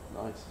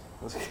 Nice.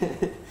 That's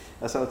good.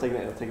 That's how I'm taking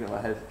it in my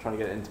head, trying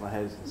to get it into my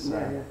head.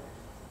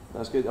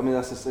 That's good. I mean,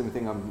 that's the same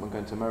thing. I'm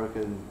going to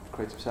America and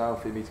Creative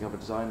South, meeting other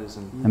designers,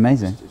 and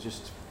amazing.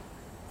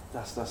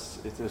 That's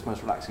it was the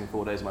most relaxing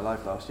 4 days of my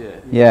life last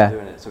year. Yeah.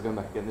 Doing it. So going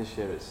back again this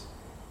year, it's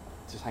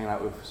just hanging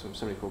out with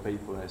so many cool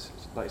people, and it's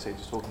like you say,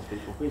 just talking to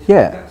people.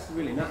 That's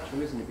really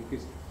natural, isn't it?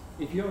 Because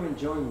if you're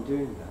enjoying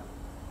doing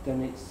that,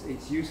 then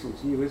it's useful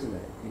to you, isn't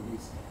it?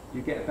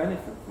 You get a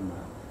benefit from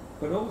that.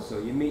 But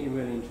also, you're meeting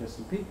really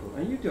interesting people,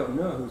 and you don't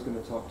know who's going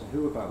to talk to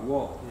who about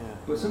what,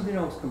 but something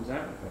else comes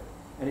out of it.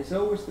 And it's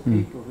always the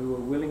people who are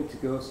willing to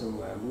go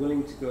somewhere,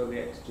 willing to go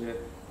the extra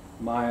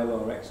mile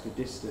or extra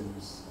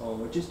distance,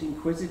 or just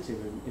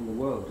inquisitive in the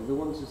world, are the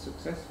ones who are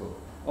successful.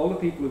 All the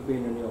people who've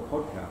been on your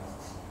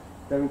podcasts,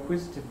 they're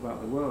inquisitive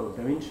about the world,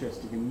 they're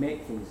interested in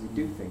make things, you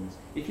do things.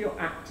 If you're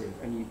active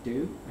and you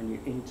do, and you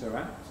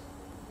interact,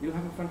 you'll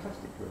have a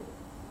fantastic career.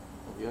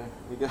 There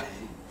you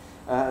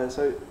go.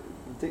 So,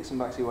 Dixon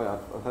Baxi Way,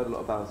 I've heard a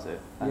lot about it,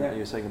 and you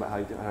were saying about how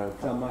you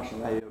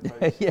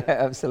approach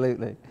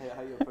absolutely.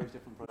 How you approach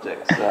different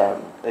projects.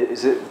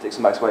 Is it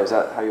Dixon Baxi Way? Is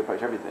that how you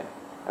approach everything,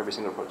 every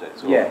single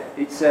project? Or? Yeah,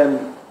 it's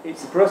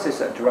the process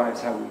that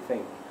drives how we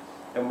think,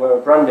 and we're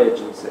a brand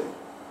agency.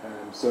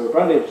 So a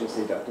brand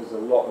agency that does a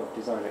lot of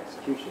design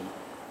execution.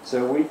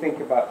 So we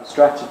think about the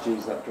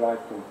strategies that drive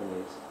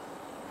companies,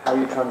 how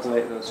you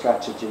translate those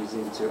strategies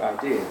into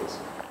ideas,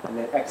 and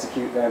then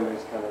execute them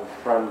as kind of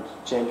brand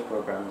change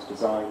programs,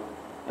 design,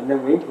 and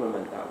then we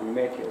implement that, we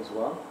make it as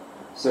well.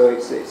 So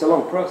it's a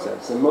long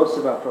process, and most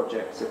of our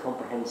projects are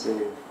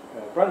comprehensive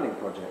branding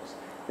projects.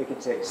 They can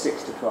take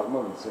 6 to 12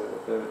 months,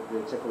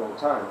 they take a long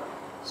time.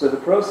 So the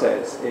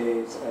process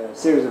is a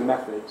series of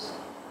methods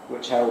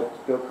which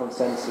help build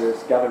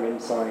consensus, gather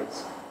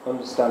insights,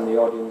 understand the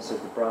audience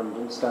of the brand,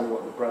 understand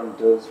what the brand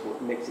does,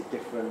 what makes it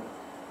different,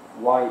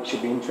 why it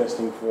should be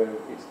interesting for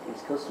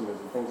its customers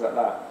and things like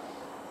that.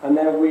 And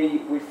then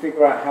we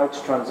figure out how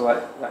to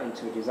translate that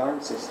into a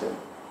design system.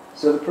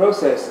 So the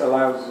process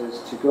allows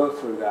us to go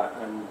through that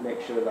and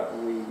make sure that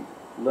we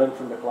learn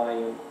from the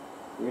client,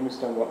 we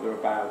understand what they're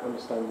about,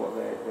 understand what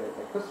their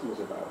customer's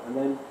about, and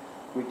then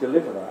we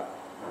deliver that.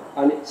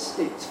 And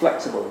it's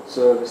flexible,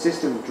 so the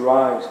system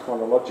drives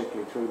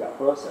chronologically through that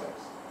process.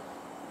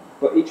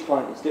 But each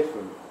client is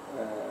different.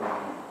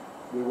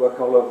 We work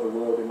all over the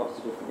world in lots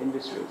of different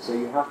industries, so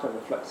you have to have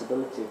a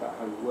flexibility about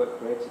how you work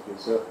creatively.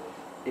 So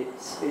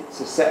it's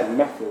a set of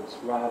methods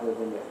rather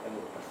than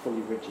a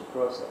fully rigid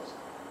process.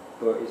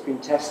 But it's been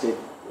tested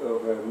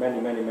over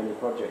many, many, many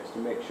projects to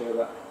make sure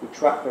that we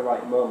track the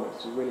right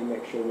moments, to really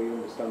make sure we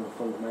understand the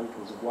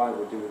fundamentals of why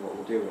we're doing what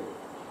we're doing,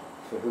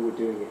 for who we're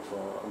doing it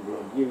for, and the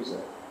end user,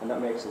 and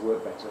that makes it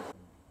work better.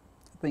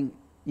 I think,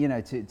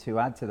 to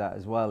add to that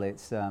as well,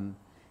 it's an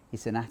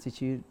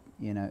attitude.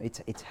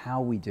 It's how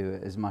we do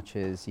it as much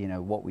as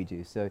what we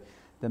do. So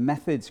the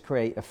methods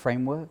create a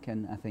framework,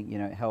 and I think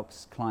it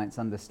helps clients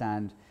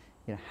understand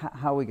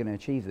how we're going to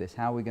achieve this,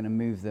 how we're going to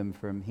move them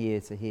from here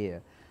to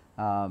here.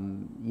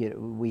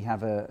 We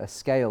have a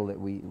scale that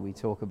we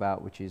talk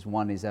about, which is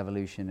 1 is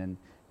evolution and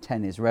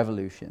 10 is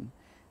revolution.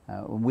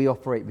 And we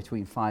operate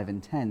between 5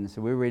 and 10,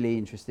 so we're really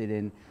interested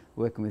in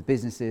working with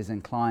businesses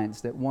and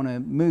clients that want to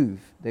move,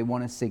 they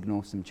want to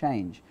signal some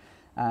change.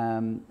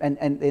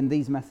 And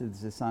these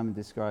methods, as Simon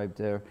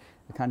described, are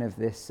kind of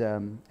this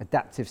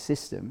adaptive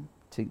system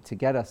to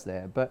get us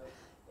there. But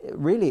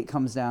really it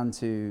comes down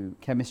to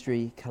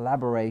chemistry,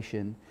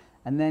 collaboration,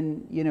 and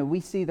then, we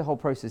see the whole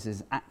process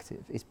as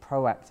active, it's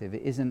proactive.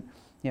 It isn't,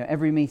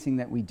 every meeting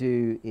that we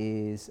do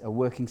is a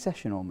working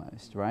session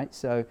almost, right?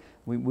 So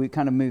we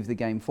kind of move the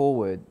game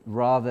forward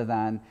rather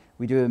than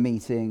we do a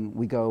meeting,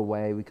 we go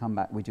away, we come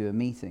back, we do a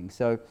meeting.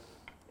 So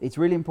it's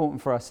really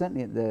important for us,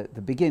 certainly at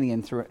the beginning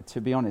and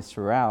to be honest,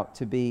 throughout,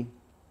 to be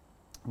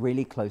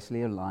really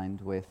closely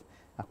aligned with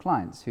our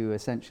clients who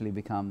essentially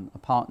become a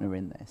partner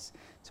in this.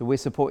 So we're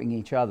supporting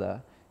each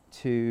other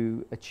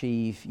to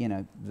achieve,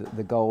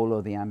 the goal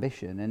or the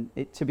ambition.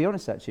 And to be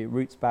honest, actually, it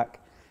roots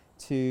back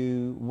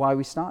to why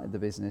we started the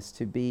business,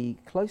 to be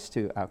close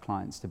to our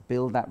clients, to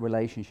build that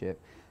relationship.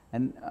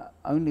 And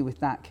only with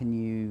that can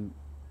you,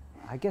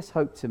 I guess,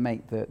 hope to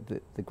make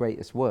the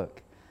greatest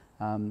work.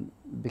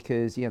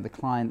 Because, the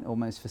client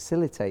almost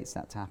facilitates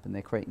that to happen.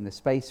 They're creating the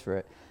space for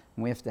it.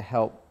 And we have to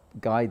help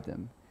guide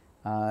them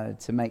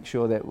to make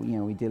sure that,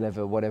 we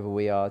deliver whatever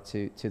we are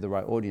to the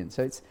right audience.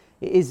 So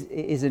it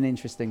is an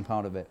interesting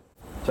part of it.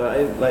 So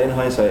in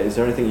hindsight, is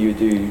there anything you would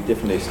do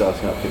differently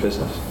starting up your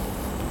business?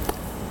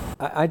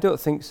 I don't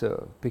think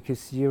so,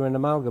 because you're an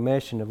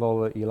amalgamation of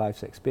all of your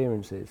life's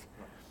experiences.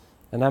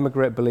 And I'm a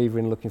great believer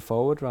in looking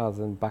forward rather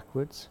than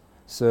backwards.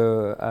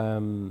 So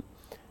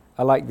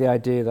I like the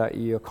idea that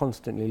you're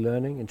constantly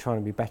learning and trying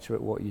to be better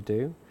at what you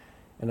do.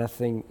 And I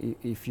think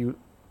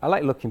I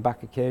like looking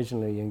back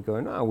occasionally and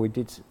going, we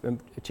did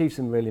achieve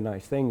some really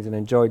nice things and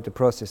enjoyed the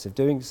process of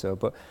doing so,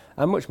 but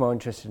I'm much more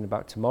interested in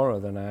about tomorrow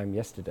than I am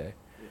yesterday.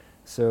 Yeah.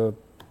 So,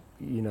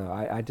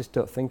 I just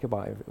don't think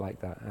about it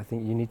like that. I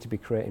think you need to be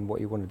creating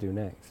what you want to do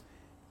next.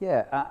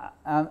 Yeah,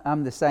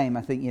 I'm the same.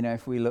 I think,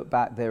 if we look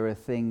back, there are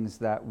things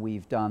that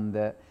we've done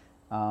that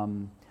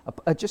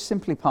are just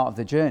simply part of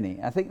the journey.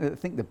 I think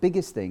the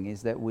biggest thing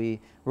is that we're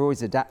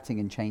always adapting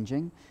and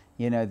changing.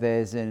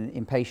 There's an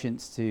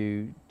impatience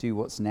to do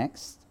what's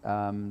next.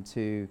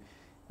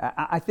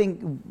 I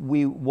think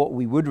what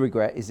we would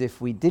regret is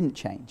if we didn't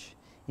change,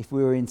 if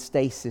we were in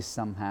stasis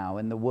somehow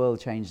and the world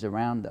changed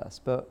around us,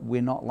 but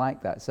we're not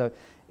like that. So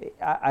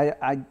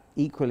I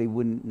equally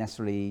wouldn't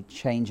necessarily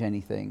change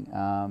anything.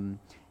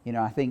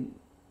 I think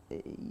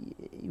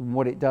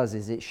what it does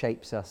is it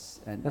shapes us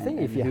and I think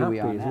and if you're who we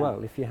happy are as now.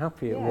 well, if you're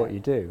happy at what you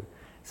do.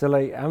 So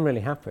I'm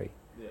really happy.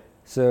 Yeah.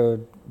 So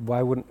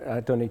why wouldn't I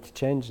don't need to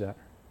change that?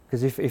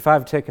 Because if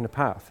I've taken a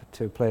path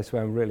to a place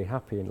where I'm really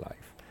happy in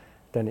life,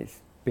 then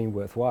it's been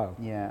worthwhile.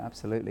 Yeah,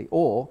 absolutely.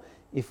 Or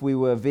if we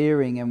were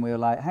veering and we were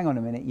like, hang on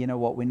a minute, you know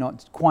what, we're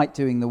not quite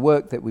doing the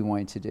work that we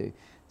wanted to do.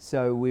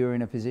 So we were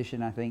in a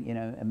position, I think,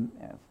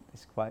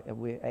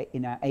 we're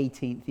in our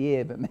 18th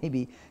year, but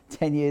maybe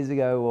 10 years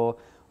ago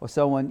or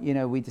so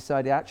on, we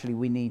decided actually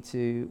we need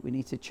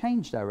to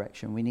change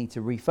direction. We need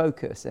to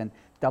refocus and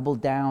double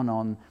down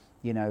on,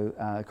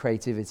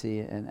 creativity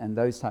and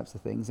those types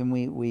of things. And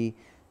we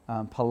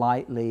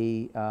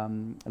politely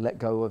let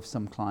go of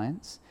some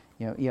clients,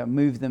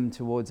 move them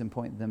towards and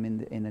point them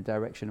in a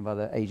direction of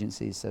other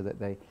agencies so that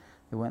they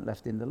weren't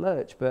left in the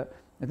lurch. But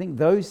I think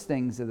those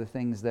things are the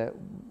things that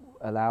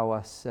allow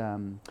us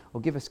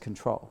or give us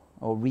control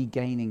or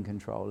regaining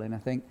control. And I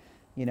think,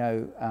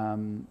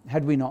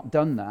 had we not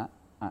done that,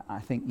 I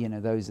think,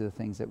 those are the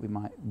things that we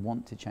might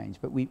want to change.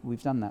 But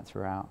we've done that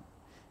throughout.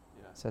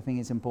 Yeah. So I think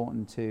it's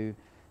important to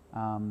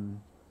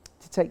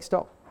take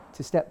stock,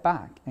 to step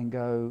back and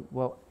go,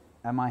 well,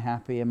 am I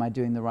happy? Am I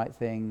doing the right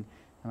thing?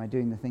 Am I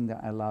doing the thing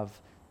that I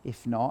love?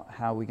 If not,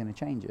 how are we going to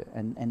change it?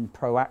 And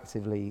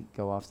proactively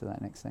go after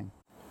that next thing.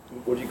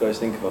 What do you guys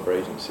think of other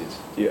agencies?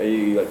 Are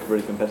you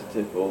really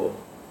competitive or?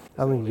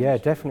 Yeah,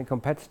 definitely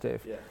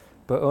competitive. Yeah.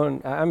 But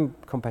I'm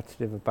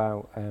competitive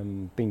about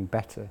being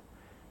better,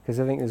 because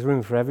I think there's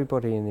room for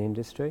everybody in the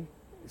industry.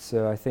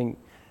 So I think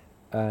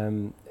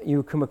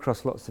you come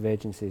across lots of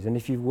agencies, and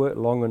if you've worked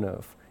long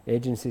enough,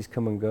 agencies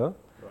come and go.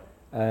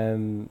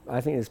 Right.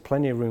 I think there's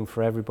plenty of room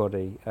for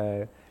everybody.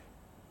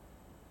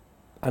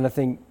 And I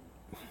think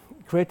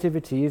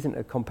creativity isn't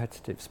a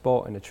competitive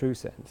sport in a true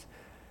sense.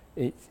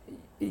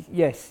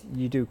 Yes,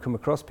 you do come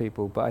across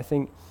people, but I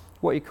think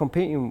what you're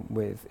competing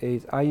with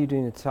is, are you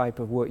doing the type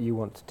of work you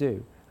want to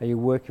do? Are you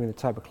working with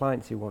the type of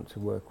clients you want to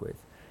work with?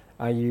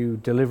 Are you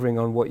delivering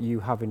on what you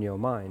have in your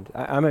mind?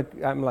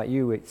 I'm like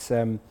you. It's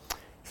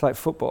like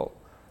football.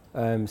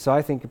 So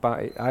I think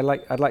about it.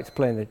 I'd like to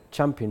play in the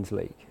Champions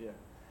League.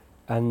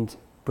 Yeah.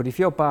 But if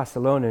you're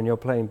Barcelona and you're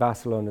playing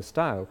Barcelona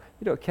style,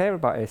 you don't care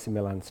about AC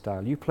Milan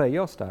style. You play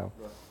your style.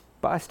 Right.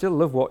 But I still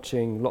love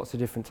watching lots of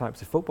different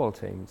types of football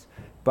teams.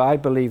 But I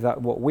believe that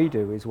what we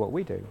do is what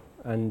we do.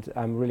 And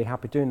I'm really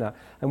happy doing that.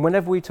 And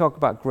whenever we talk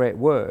about great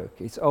work,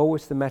 it's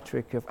always the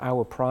metric of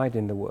our pride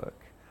in the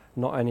work,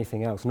 not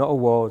anything else, not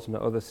awards,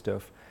 not other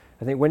stuff.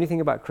 I think when you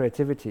think about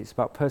creativity, it's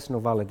about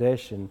personal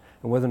validation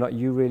and whether or not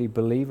you really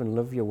believe and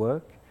love your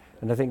work.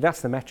 And I think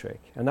that's the metric,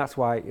 and that's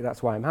why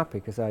I'm happy,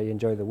 because I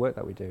enjoy the work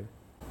that we do.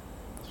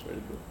 That's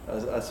really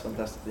cool. That's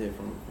fantastic to hear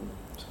from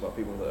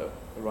people that are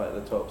right at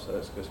the top, so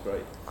it's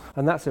great.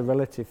 And that's a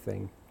relative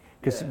thing,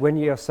 because when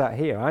you're sat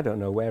here, I don't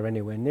know we're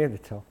anywhere near the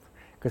top,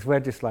 because we're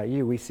just like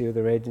you. We see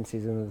other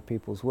agencies and other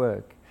people's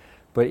work,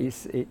 but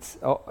it's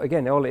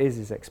again, all it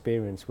is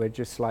experience. We're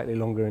just slightly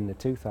longer in the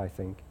tooth, I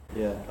think.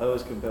 Yeah, I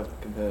always compare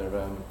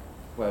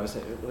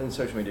within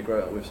social media,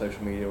 growing up with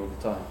social media all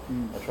the time.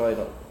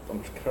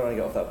 I'm trying to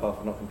get off that path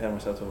of not comparing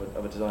myself to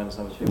other designers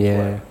and other people's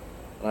work.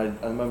 And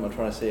at the moment I'm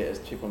trying to see it as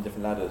people on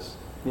different ladders.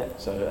 Yeah.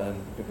 So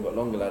people got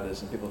longer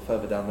ladders and people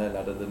further down their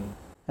ladder than.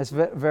 That's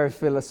very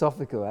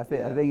philosophical. I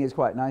think it's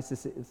quite nice to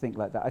think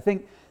like that. I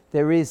think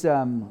there is.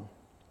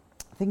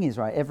 Thing is,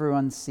 right,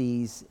 everyone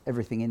sees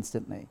everything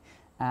instantly,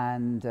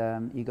 and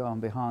you go on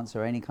Behance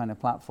or any kind of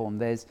platform,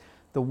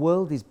 the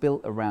world is built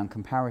around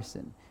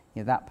comparison.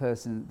 You know, that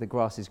person, the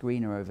grass is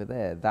greener over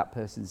there, that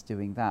person's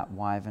doing that,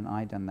 why haven't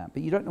I done that?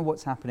 But you don't know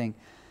what's happening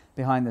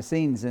behind the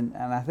scenes, and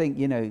I think,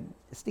 you know,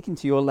 sticking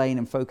to your lane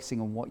and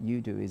focusing on what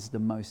you do is the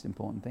most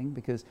important thing,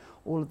 because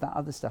all of that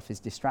other stuff is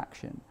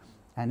distraction.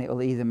 And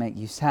it'll either make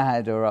you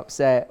sad or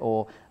upset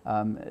or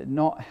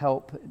not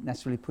help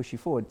necessarily push you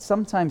forward.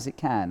 Sometimes it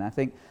can. I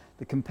think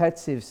the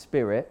competitive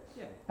spirit,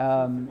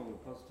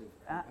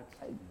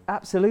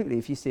 absolutely,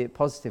 if you see it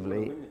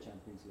positively.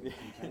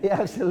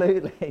 Yeah,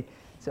 absolutely.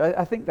 So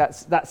I think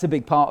that's a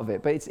big part of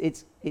it. But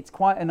it's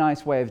quite a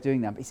nice way of doing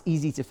that. But it's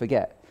easy to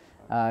forget.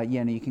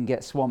 You know, you can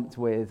get swamped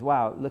with,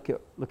 wow, look at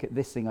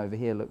this thing over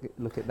here.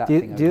 Look at that thing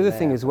over there. The other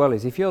thing as well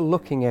is, if you're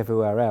looking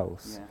everywhere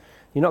else,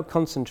 you're not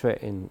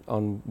concentrating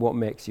on what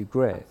makes you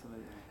great.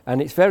 Absolutely. And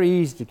it's very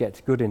easy to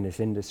get good in this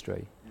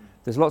industry.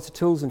 There's lots of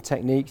tools and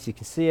techniques, you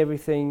can see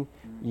everything,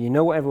 you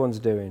know what everyone's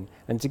doing,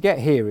 and to get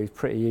here is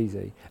pretty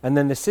easy. And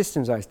then the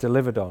systems that it's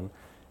delivered on,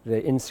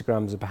 the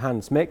Instagrams, the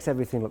Behance, makes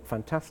everything look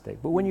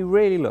fantastic. But when you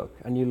really look,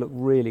 and you look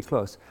really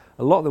close,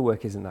 a lot of the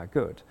work isn't that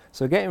good.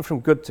 So getting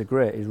from good to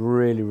great is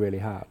really, really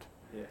hard.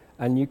 Yeah.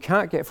 And you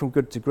can't get from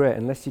good to great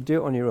unless you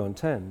do it on your own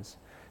terms.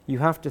 You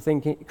have to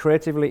think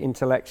creatively,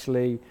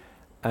 intellectually,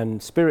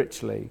 and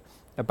spiritually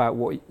about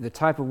the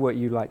type of work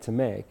you like to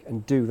make,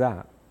 and do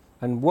that.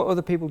 And what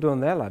other people do on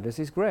their ladders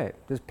is great.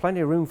 There's plenty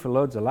of room for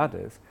loads of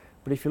ladders,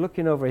 but if you're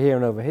looking over here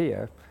and over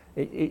here,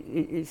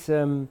 it's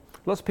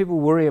lots of people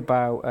worry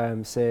about,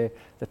 say,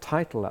 the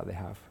title that they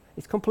have.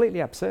 It's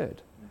completely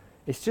absurd.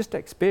 It's just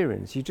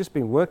experience. You've just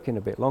been working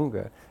a bit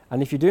longer,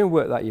 and if you're doing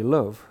work that you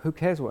love, who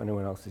cares what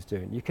anyone else is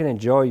doing? You can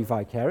enjoy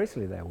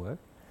vicariously their work,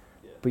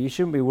 but you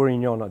shouldn't be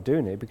worrying you're not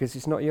doing it, because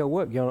it's not your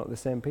work. You're not the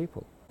same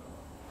people.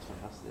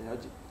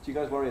 Do you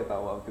guys worry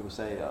about what other people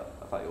say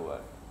about your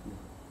work?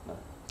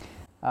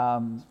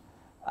 No.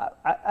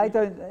 I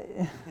don't.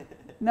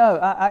 No,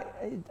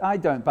 I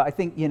don't. But I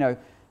think, you know,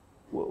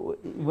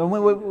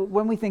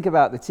 when we think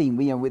about the team,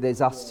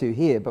 there's us two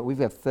here, but we've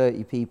got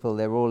 30 people.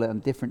 They're all on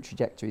different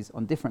trajectories,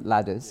 on different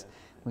ladders.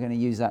 We're going to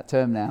use that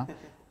term now.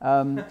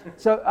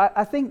 So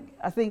I think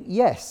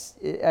yes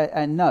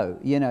and no.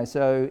 You know,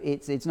 so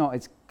it's not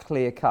as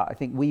clear cut. I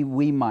think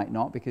we might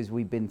not, because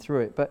we've been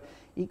through it, but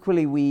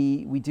equally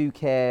we do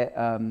care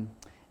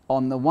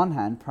on the one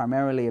hand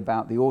primarily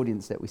about the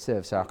audience that we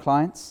serve. So our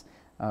clients,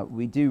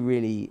 we do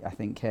really, I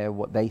think, care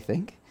what they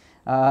think,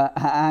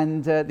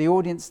 and the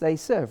audience they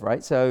serve,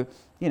 right? So,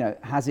 you know,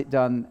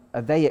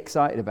 are they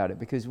excited about it?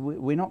 Because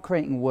we're not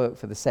creating work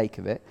for the sake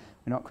of it.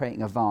 We're not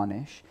creating a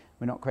varnish.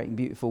 We're not creating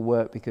beautiful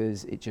work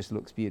because it just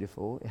looks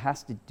beautiful. It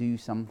has to do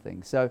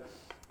something. So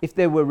if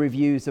there were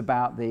reviews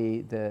about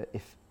the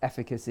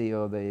efficacy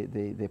or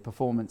the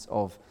performance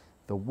of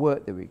the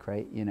work that we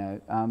create, you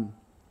know,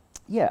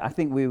 I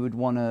think we would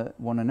want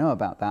to know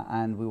about that,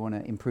 and we want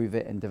to improve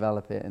it and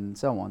develop it and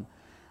so on.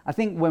 I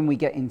think when we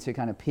get into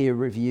kind of peer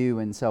review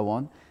and so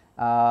on,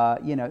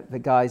 you know, the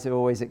guys are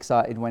always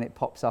excited when it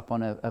pops up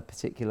on a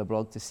particular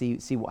blog to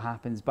see what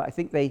happens. But I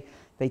think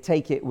they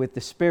take it with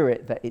the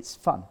spirit that it's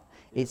fun.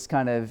 It's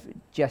kind of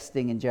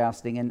jesting and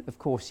jousting, and of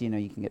course, you know,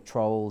 you can get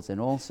trolls and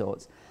all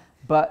sorts.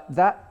 But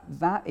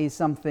that is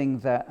something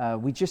that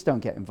we just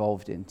don't get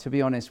involved in. To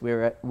be honest,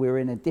 we're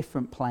in a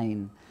different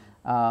plane.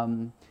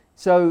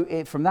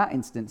 So from that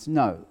instance,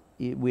 no,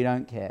 we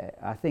don't care.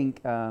 I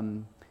think,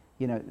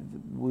 you know,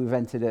 we've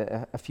entered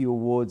a few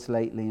awards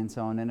lately and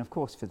so on. And of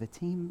course, for the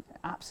team,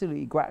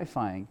 absolutely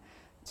gratifying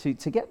to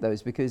get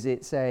those, because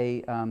it's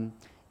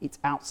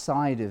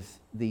outside of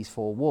these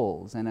four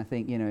walls. And I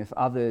think, you know, if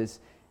others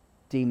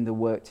deem the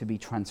work to be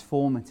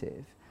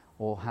transformative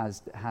or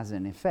has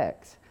an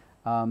effect,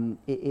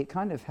 it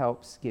kind of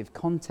helps give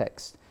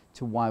context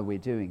to why we're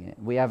doing it.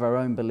 We have our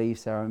own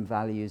beliefs, our own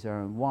values,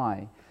 our own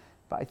why.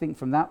 But I think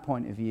from that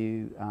point of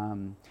view,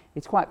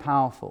 it's quite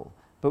powerful.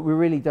 But we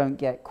really don't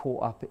get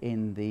caught up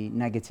in the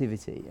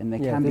negativity, and there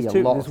can be a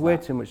lot. There's way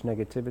too much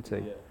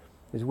negativity. Yeah.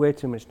 There's way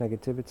too much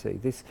negativity.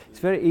 It's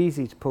very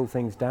easy to pull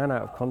things down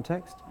out of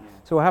context. Yeah.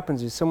 So what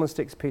happens is someone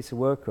sticks a piece of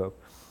work up,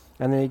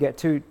 and then you get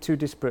two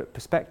disparate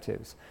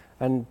perspectives,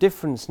 And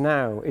difference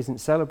now isn't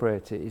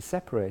celebrated, it's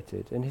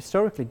separated. And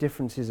historically,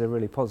 difference is a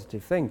really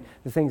positive thing.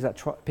 The things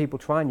that people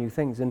try new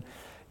things. And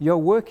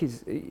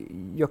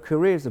your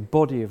career is a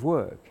body of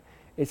work.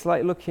 It's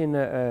like looking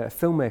at a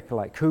filmmaker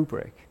like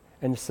Kubrick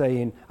and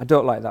saying, I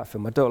don't like that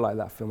film, I don't like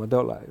that film, I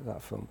don't like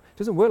that film. It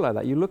doesn't work like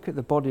that. You look at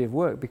the body of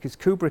work, because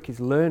Kubrick is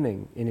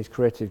learning in his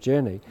creative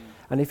journey.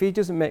 And if he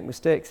doesn't make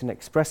mistakes and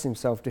express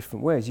himself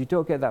different ways, you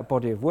don't get that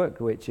body of work,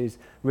 which is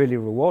really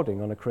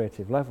rewarding on a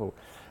creative level.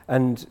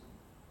 And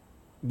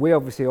we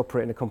obviously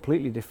operate in a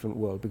completely different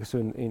world because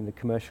we're in the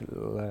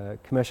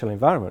commercial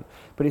environment.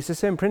 But it's the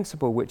same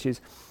principle, which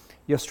is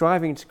you're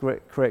striving to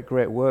create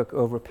great work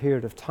over a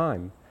period of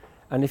time.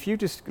 And if you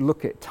just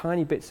look at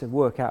tiny bits of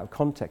work out of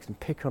context and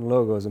pick on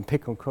logos and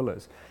pick on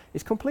colours,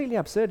 it's completely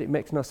absurd. It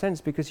makes no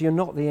sense because you're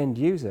not the end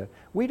user.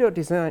 We don't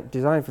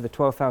design for the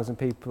 12,000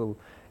 people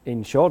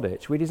in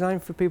Shoreditch. We design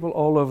for people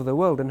all over the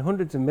world, and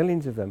hundreds of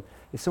millions of them.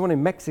 If someone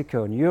in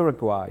Mexico and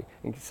Uruguay,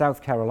 in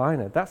South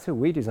Carolina, that's who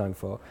we design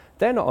for.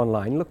 They're not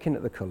online looking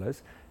at the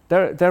colours.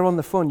 They're on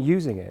the phone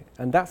using it,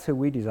 and that's who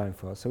we design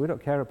for. So we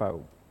don't care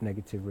about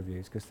negative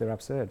reviews because they're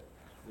absurd.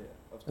 Yeah,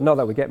 not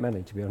that we get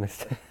many, to be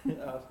honest.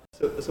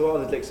 So what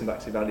are the Dixon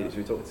Baxi values?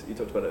 You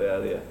talked about it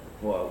earlier.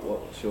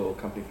 What's your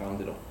company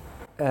founded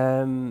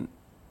on?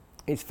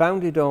 It's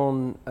founded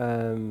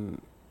on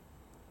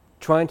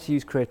trying to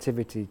use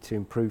creativity to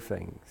improve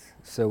things.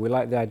 So we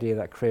like the idea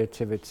that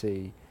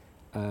creativity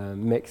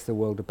makes the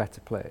world a better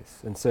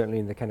place, and certainly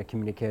in the kind of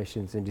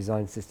communications and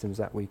design systems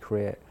that we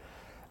create.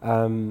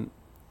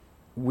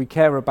 We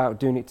care about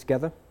doing it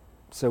together.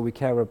 So we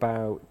care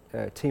about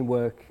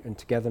teamwork and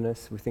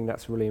togetherness. We think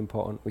that's really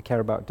important. We care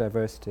about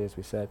diversity, as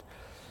we said.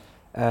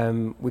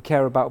 We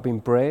care about being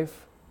brave.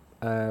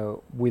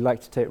 We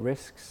like to take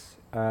risks.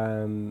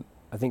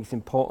 I think it's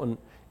important,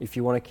 if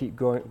you want to keep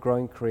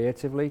growing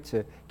creatively,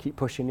 to keep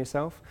pushing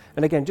yourself.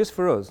 And again, just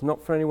for us,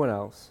 not for anyone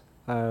else.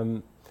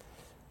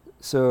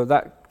 So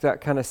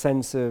that kind of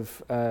sense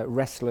of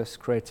restless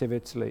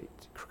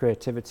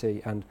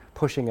creativity and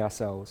pushing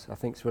ourselves, I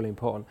think is really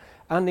important.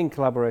 And in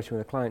collaboration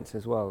with the clients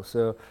as well.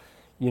 So,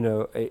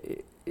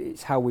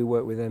 it's how we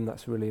work with them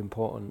that's really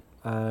important.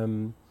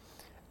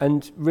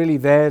 And really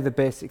they're the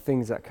basic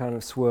things that kind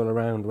of swirl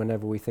around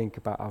whenever we think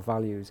about our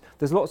values.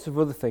 There's lots of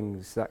other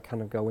things that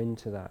kind of go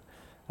into that.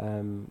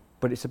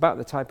 But it's about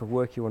the type of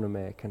work you want to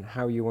make and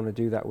how you want to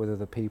do that with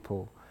other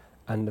people,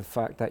 and the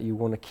fact that you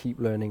want to keep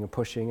learning and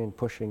pushing and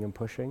pushing and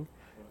pushing.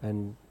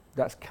 And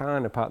that's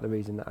kind of part of the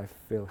reason that I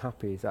feel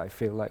happy, is that I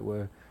feel like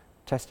we're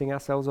testing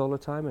ourselves all the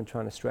time and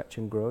trying to stretch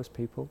and grow as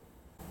people.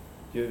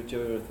 Do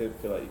you ever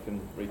feel like you can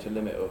reach a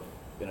limit of,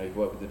 you've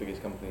worked with the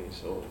biggest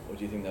companies, or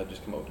do you think they'll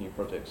just come up with new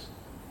projects?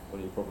 What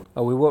are your problems?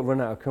 Oh, we won't run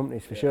out of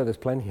companies for sure. There's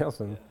plenty of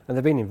them, and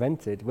they've been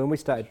invented. When we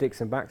started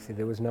Dixon Baxi,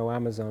 there was no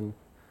Amazon,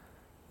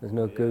 there's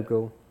no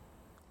Google.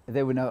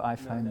 There were no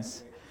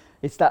iPhones.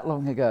 It's that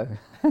long ago.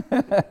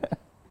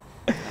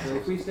 So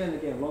if we stay in the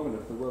game long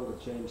enough, the world will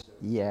change.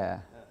 Yeah.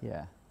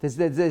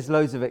 There's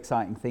loads of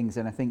exciting things,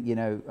 and I think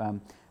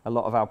a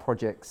lot of our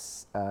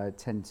projects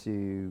tend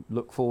to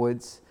look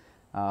forwards.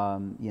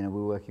 We're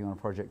working on a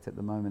project at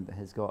the moment that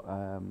has got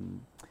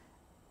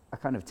a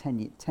kind of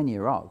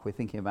 10-year arc. We're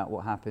thinking about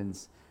what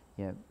happens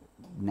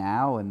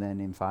now, and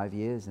then in 5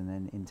 years, and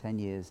then in 10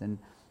 years. And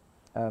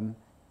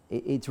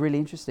it's really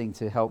interesting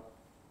to help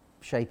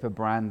shape a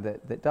brand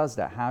that does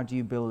that. How do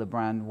you build a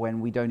brand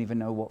when we don't even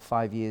know what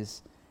 5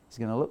 years is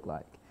going to look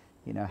like?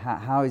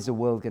 How is the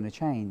world going to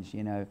change?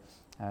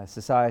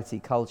 Society,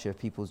 culture,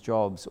 people's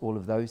jobs, all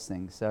of those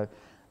things. So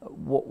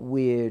what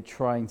we're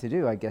trying to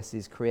do, I guess,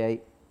 is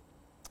create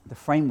the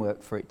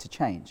framework for it to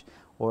change,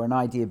 or an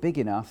idea big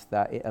enough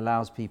that it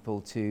allows people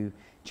to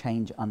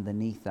change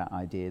underneath that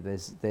idea.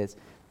 There's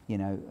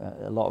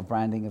a lot of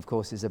branding, of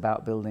course, is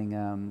about building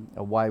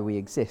a why we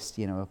exist,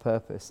 a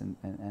purpose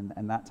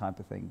and that type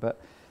of thing. But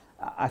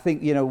I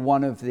think,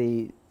 one of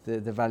the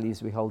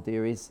values we hold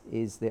dear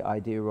is the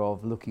idea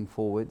of looking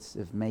forwards,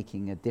 of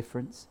making a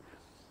difference.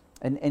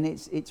 And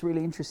it's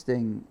really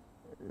interesting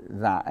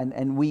that,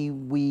 and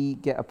we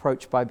get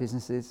approached by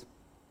businesses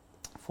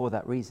for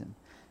that reason,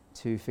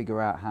 to figure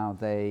out how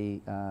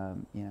they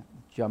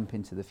jump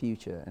into the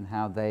future and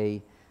how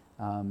they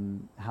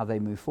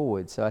move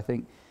forward. So I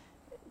think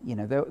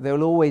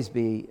there'll always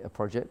be a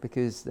project,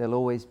 because there'll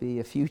always be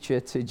a future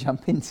to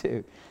jump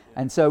into,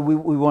 and so we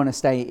want to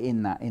stay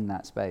in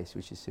that space,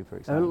 which is super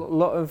exciting. And a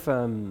lot of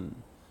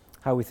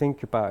how we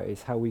think about it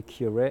is how we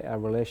curate our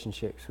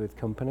relationships with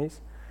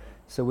companies.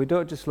 So we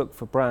don't just look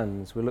for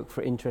brands, we look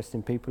for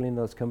interesting people in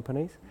those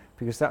companies,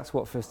 because that's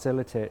what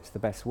facilitates the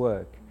best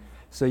work.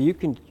 So you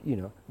can,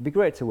 it'd be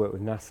great to work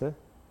with NASA,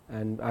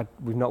 and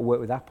we've not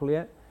worked with Apple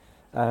yet.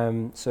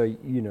 So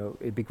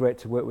it'd be great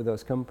to work with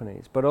those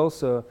companies. But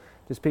also,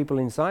 there's people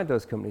inside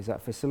those companies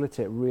that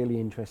facilitate really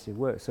interesting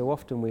work. So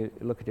often we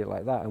look at it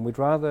like that, and we'd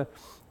rather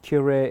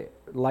curate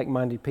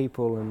like-minded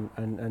people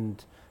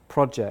and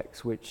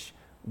projects which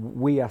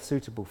we are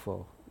suitable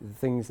for.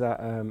 Things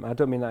that, I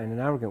don't mean that in an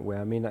arrogant way,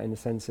 I mean that in the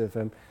sense of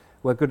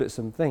we're good at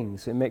some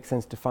things. So it makes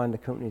sense to find the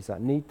companies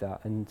that need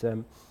that.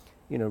 And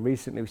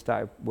recently we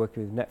started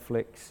working with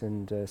Netflix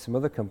and some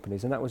other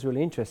companies, and that was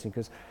really interesting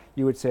because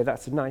you would say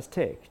that's a nice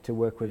take to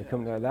work with a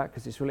company like that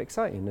because it's really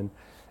exciting.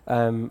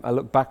 And I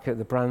look back at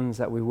the brands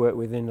that we worked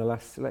with in the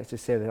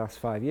last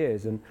 5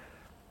 years, and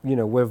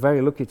we're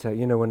very lucky to,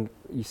 when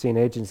you see an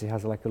agency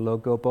has like a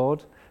logo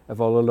board of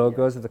all the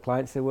logos of the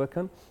clients they work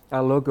on,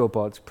 our logo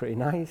board's pretty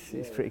nice,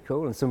 it's pretty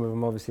cool, and some of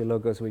them obviously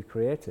logos we've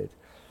created.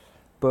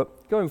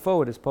 But going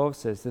forward, as Paul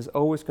says, there's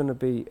always going to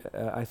be,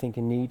 I think,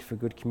 a need for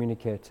good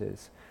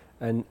communicators.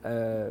 And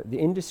the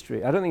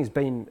industry, I don't think it's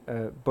been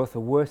both a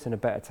worse and a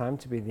better time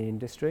to be in the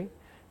industry.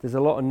 There's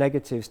a lot of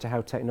negatives to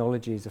how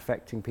technology is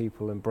affecting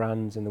people and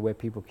brands and the way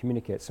people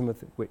communicate, some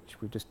of which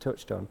we've just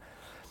touched on.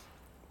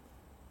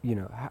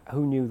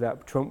 Who knew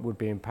that Trump would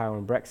be in power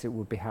and Brexit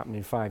would be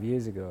happening 5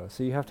 years ago?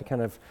 So you have to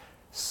kind of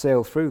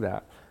sail through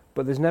that.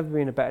 But there's never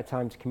been a better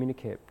time to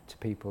communicate to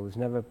people. There's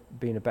never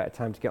been a better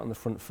time to get on the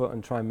front foot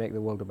and try and make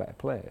the world a better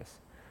place.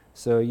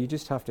 So you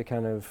just have to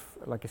kind of,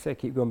 like I say,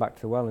 keep going back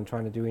to the well and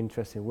trying to do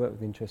interesting work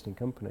with interesting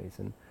companies,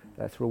 and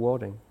that's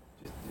rewarding.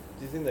 Do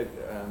you think that,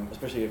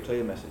 especially a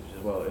clear message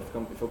as well, if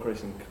you're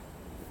creating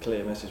a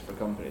clear message for a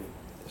company,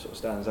 it sort of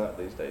stands out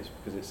these days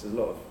because there's a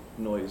lot of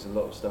noise, a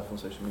lot of stuff on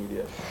social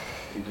media.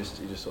 You just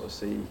sort of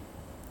see,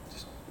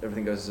 just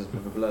everything goes as a bit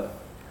of a blur.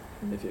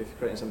 If you're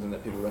creating something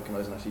that people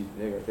recognise and actually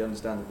they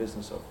understand the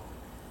business of.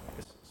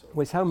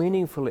 Well, it's how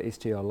meaningful it is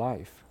to your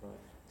life. Right.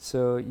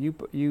 So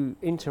you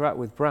interact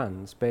with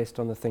brands based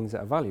on the things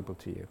that are valuable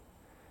to you.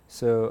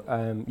 So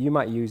you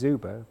might use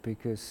Uber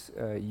because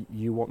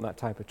you want that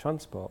type of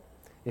transport.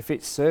 If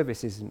its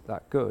service isn't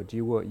that good,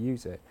 you won't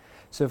use it.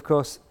 So of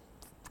course,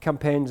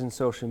 campaigns and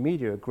social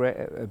media are great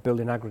at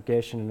building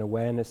aggregation and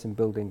awareness and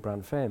building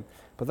brand fame,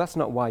 but that's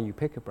not why you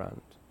pick a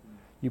brand.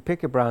 You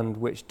pick a brand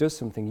which does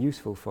something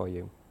useful for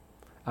you,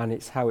 and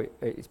it's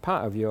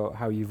part of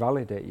how you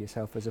validate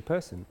yourself as a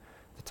person.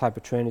 The type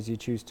of trainers you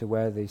choose to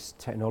wear, this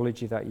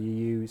technology that you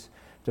use,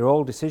 they're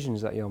all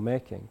decisions that you're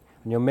making,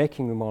 and you're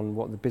making them on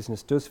what the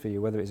business does for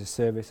you, whether it's a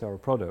service or a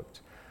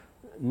product,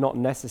 not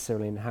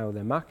necessarily in how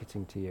they're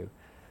marketing to you.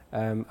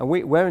 And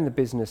we're in the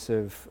business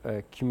of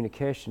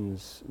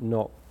communications,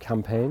 not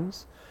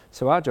campaigns.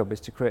 So our job is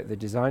to create the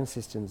design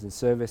systems and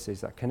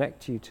services that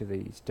connect you to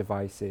these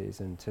devices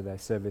and to their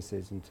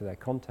services and to their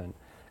content,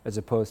 as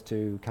opposed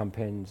to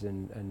campaigns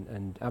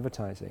and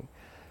advertising.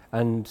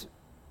 And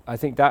I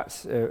think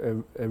that's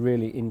a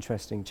really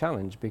interesting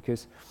challenge,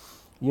 because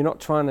you're not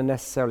trying to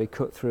necessarily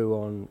cut through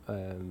on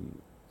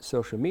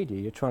social media.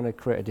 You're trying to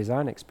create a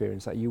design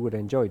experience that you would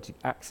enjoy to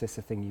access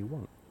the thing you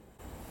want.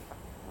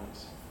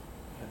 Nice.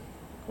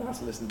 I have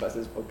to listen back to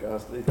this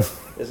podcast.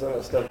 There's so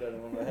much stuff going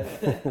on in my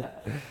head.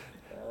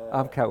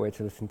 I can't wait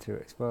to listen to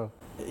it as well.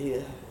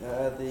 Yeah,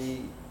 I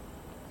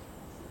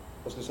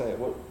was going to say,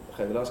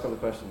 the last couple of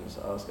questions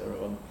I ask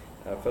everyone.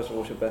 First of all,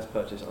 what's your best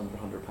purchase under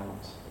 £100?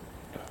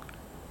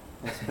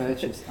 Best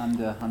purchase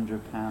under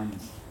 £100.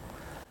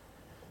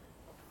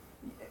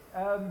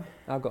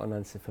 I've got an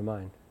answer for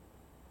mine.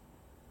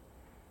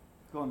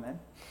 Go on then.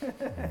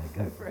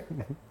 Go for it.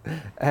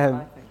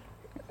 I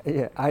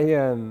think.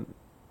 Yeah,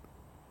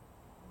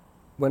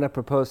 when I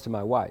proposed to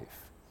my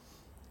wife,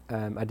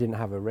 I didn't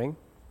have a ring.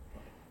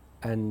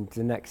 And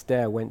the next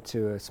day I went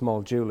to a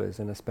small jeweller's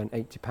and I spent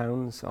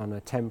 £80 on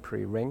a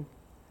temporary ring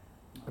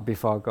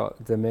before I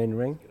got the main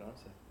ring. Good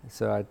answer.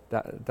 So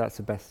that's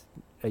the best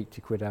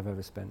 80 quid I've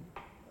ever spent.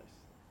 Nice.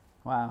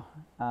 Wow.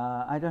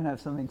 I don't have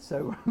something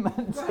so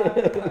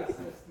romantic.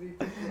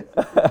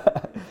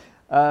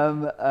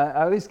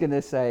 I was going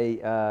to say,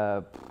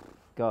 for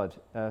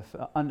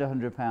under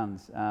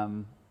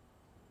 £100.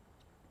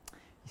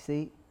 You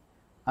see,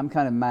 I'm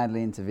kind of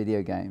madly into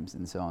video games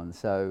and so on.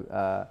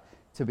 So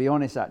to be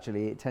honest,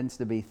 actually, it tends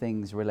to be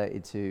things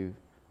related to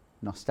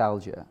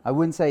nostalgia. I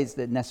wouldn't say it's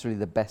necessarily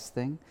the best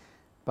thing,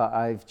 but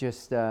I've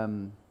just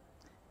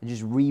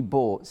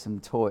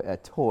rebought a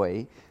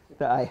toy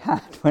that I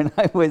had when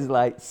I was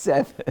like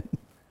 7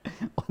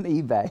 on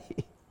eBay.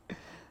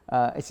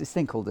 It's this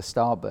thing called a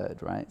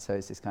Starbird, right? So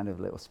it's this kind of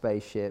little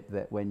spaceship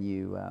that when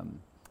you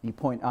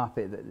point up,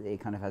 it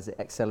kind of has an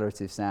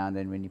accelerative sound,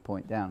 and when you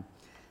point down.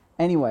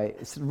 Anyway,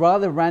 it's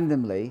rather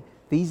randomly,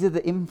 these are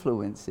the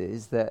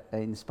influences that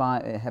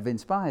have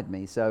inspired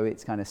me. So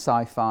it's kind of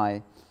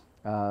sci-fi.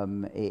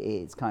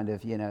 It's kind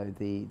of,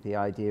 the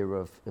idea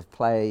of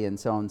play and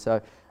so on.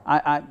 So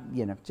I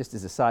just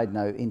as a side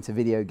note, into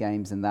video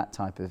games and that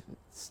type of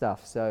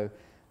stuff. So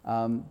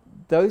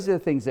those are the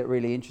things that are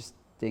really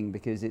interesting,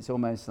 because it's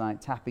almost like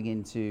tapping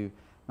into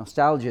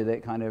nostalgia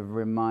that kind of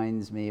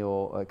reminds me,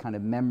 or kind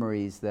of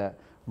memories that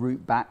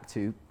root back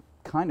to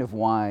kind of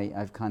why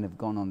I've kind of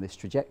gone on this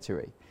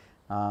trajectory.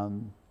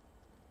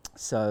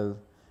 So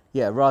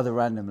yeah, rather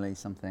randomly,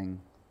 something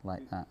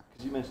like that.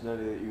 Because you mentioned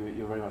earlier that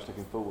you're very much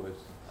looking forward,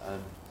 but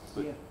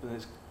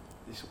it's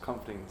sort of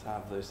comforting to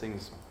have those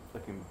things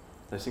from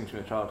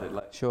your childhood,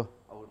 like Sure.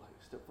 old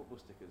football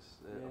stickers.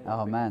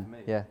 Oh man,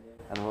 yeah.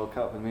 And the World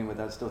Cup, and me and my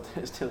dad still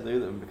do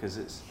them because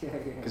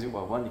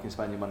one, you can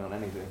spend your money on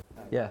anything.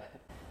 Yeah.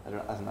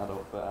 As an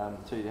adult,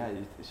 but two,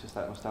 it's just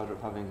that nostalgia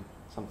of having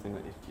something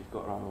that you've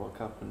got around the World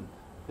Cup, and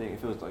thing. It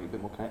feels like a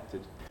bit more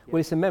connected. Well,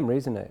 it's a memory,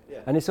 isn't it? Yeah.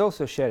 And it's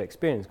also a shared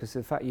experience, because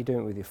the fact you're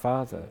doing it with your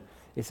father,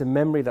 it's a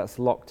memory that's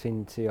locked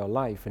into your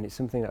life, and it's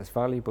something that's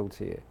valuable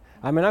to you.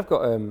 I mean, I've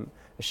got a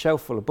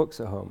shelf full of books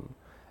at home,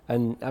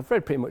 and I've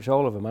read pretty much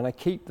all of them, and I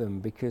keep them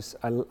because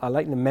I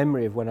like the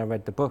memory of when I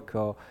read the book,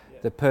 or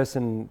the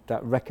person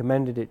that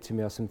recommended it to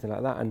me, or something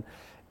like that. And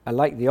I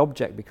like the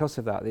object because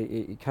of that.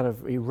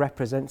 It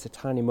represents a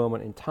tiny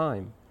moment in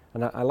time,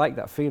 and I like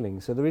that feeling.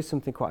 So there is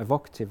something quite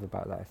evocative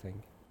about that, I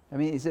think. I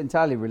mean, it's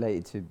entirely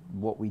related to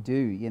what we do.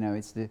 You know,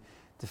 it's to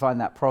find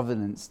that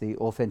provenance, the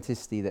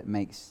authenticity that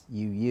makes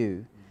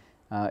you,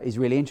 is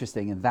really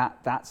interesting, and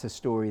that's a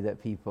story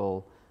that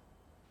people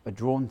are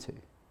drawn to,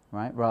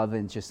 right? Rather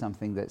than just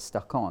something that's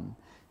stuck on.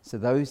 So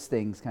those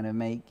things kind of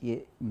make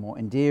it more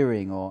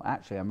endearing, or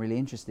actually I'm really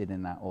interested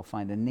in that, or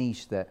find a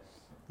niche that,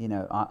 you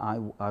know,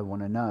 I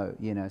want to know,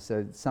 you know.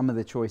 So some of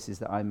the choices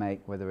that I make,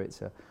 whether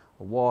it's a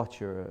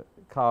watch or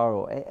a car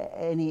or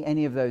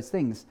any of those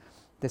things,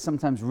 they're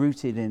sometimes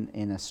rooted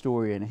in a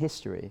story and a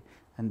history,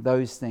 and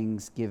those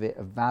things give it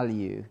a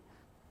value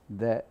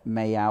that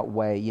may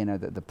outweigh, you know,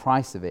 the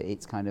price of it.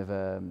 It's kind of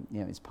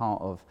you know, it's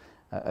part of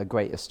a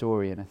greater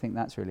story, and I think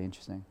that's really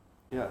interesting.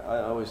 Yeah,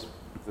 I always,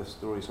 the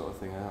story sort of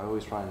thing, I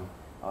always try and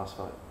ask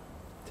for like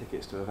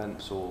tickets to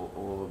events or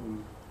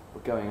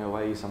going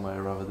away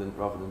somewhere rather than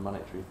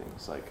monetary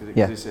things, like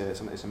because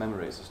it's a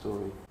memory, it's a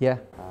story. Yeah.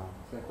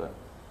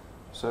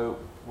 So,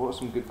 what are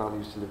some good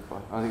values to live by?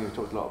 I think we've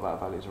talked a lot about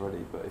values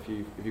already, but if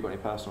you've got any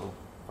personal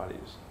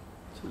values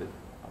to live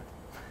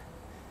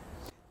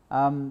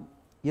by?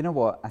 You know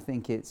what? I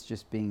think it's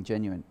just being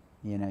genuine.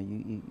 You know,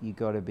 you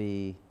got to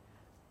be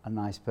a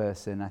nice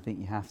person. I think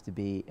you have to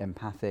be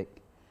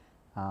empathic.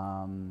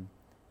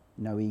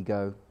 No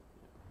ego.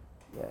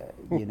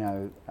 You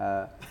know.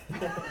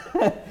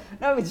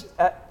 No, it's.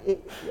 I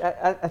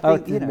think. I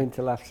didn't mean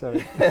to laugh.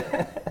 Sorry.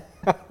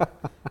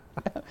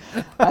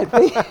 I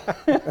think.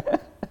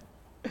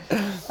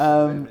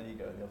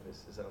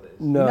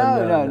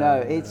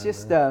 No. It's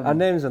just. Our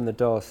name's on the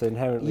door, so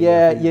inherently.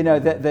 Yeah, you know,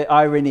 the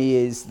irony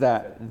is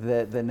that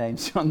the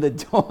name's on the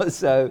door.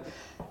 So,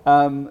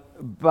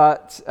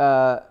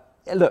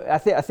 look, I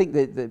think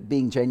that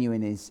being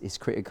genuine is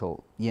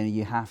critical. You know,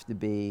 you have to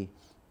be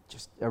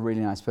just a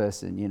really nice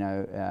person. You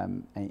know,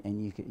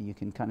 and you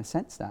can kind of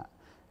sense that,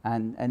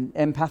 and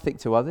empathic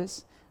to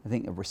others. I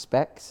think of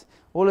respect.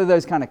 All of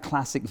those kind of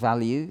classic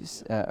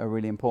values are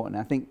really important.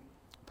 I think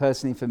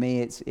personally for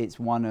me, it's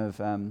one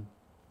of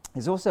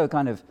there's also a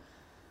kind of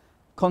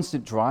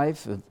constant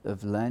drive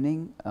of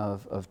learning,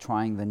 of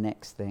trying the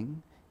next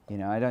thing. You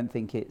know, I don't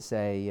think it's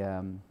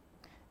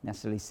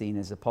necessarily seen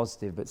as a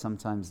positive, but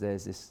sometimes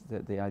there's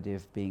the idea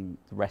of being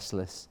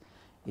restless.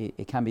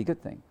 It can be a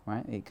good thing,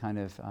 right? It kind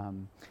of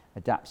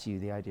adapts you.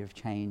 The idea of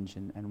change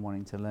and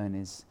wanting to learn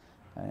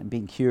and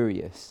being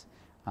curious,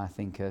 I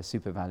think, are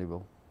super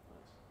valuable.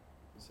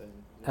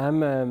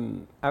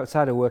 I'm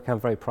outside of work, I'm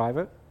very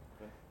private.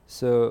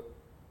 So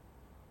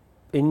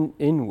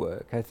in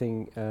work, I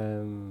think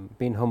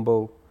being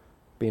humble,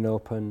 being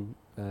open,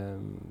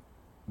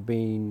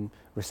 being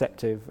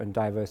receptive and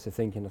diverse of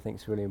thinking, I think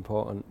is really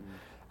important.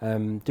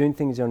 Doing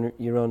things on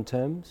your own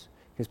terms,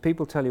 because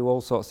people tell you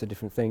all sorts of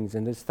different things,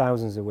 and there's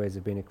thousands of ways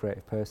of being a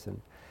creative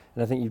person.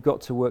 And I think you've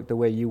got to work the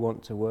way you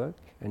want to work,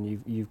 and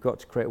you've got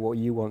to create what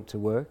you want to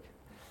work.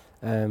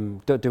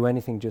 Don't do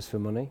anything just for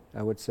money,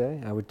 I would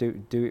say. I would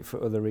do it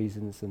for other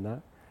reasons than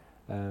that.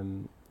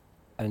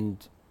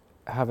 And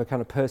have a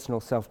kind of personal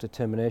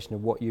self-determination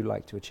of what you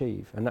like to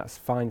achieve, and that's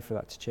fine for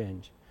that to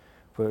change.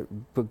 But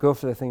go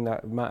for the thing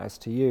that matters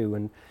to you,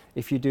 and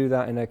if you do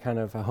that in a kind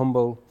of a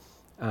humble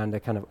and a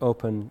kind of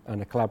open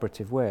and a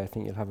collaborative way, I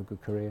think you'll have a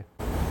good career.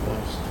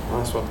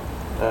 Nice one.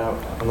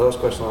 And the last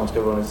question I'll ask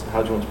everyone is,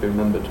 how do you want to be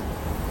remembered?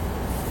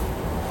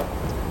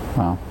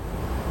 Wow.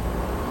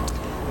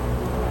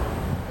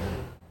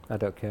 I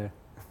don't care.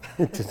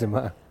 It doesn't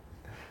matter.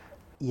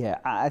 Yeah,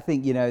 I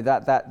think, you know,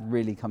 that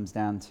really comes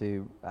down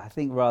to, I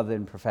think rather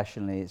than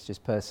professionally, it's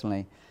just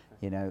personally,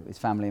 you know, it's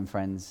family and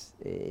friends,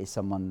 it's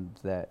someone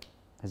that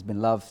has been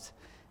loved,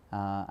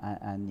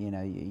 and you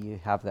know, you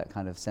have that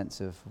kind of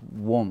sense of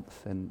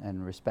warmth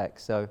and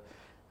respect. So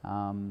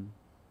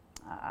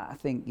I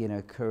think, you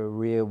know,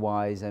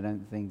 career-wise, I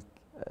don't think,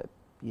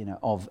 you know,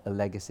 of a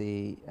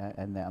legacy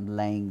and that I'm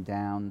laying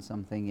down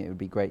something. It would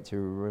be great to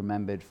be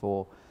remembered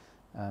for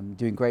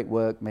doing great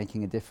work,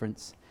 making a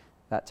difference,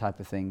 that type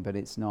of thing. But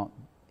it's not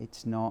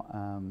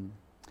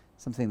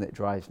something that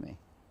drives me.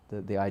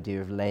 The idea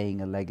of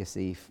laying a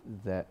legacy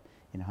that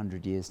in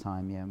 100 years'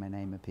 time, yeah, my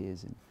name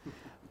appears in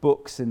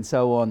books and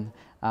so on.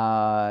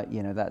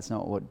 You know, that's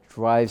not what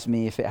drives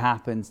me. If it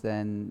happens,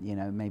 then, you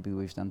know, maybe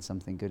we've done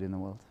something good in the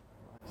world.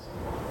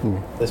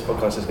 This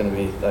podcast is going to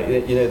be like,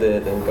 you know, the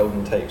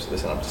golden tapes that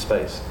sent up to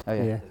space. Oh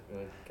yeah.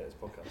 Get this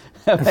podcast.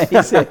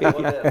 Amazing.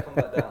 One day I'll come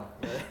back down.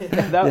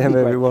 That would be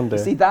maybe great. one day.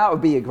 You see, that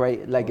would be a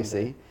great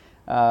legacy.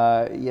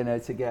 You know,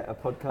 to get a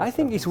podcast. I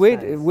think up it's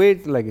in weird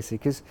space. legacy,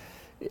 because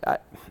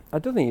I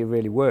don't think it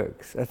really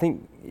works. I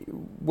think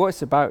what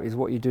it's about is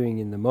what you're doing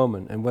in the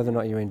moment and whether or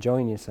not you're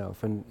enjoying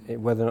yourself and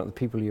whether or not the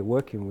people you're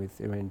working with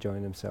are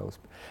enjoying themselves.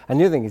 And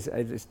the other thing is,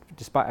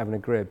 despite having a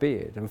grey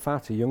beard, I'm far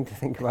too young to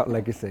think about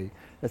legacy.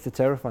 That's a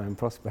terrifying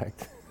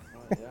prospect.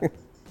 Right, yeah. Well,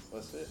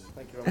 that's it.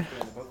 Thank you very much for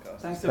doing the podcast.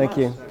 Thanks so Thank much.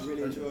 you. It was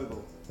really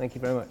enjoyable. Thank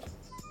you very much.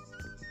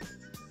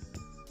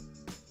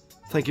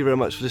 Thank you very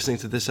much for listening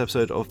to this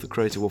episode of the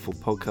Creative Waffle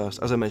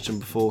podcast. As I mentioned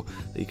before,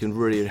 you can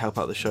really help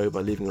out the show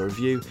by leaving a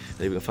review,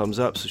 leaving a thumbs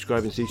up,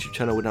 subscribing to the YouTube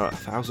channel. We're now at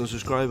 1,000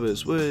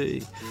 subscribers.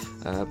 Whee!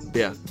 But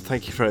yeah,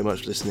 thank you very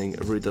much for listening.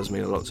 It really does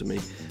mean a lot to me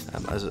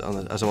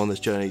as I'm on this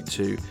journey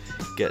to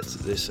get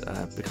this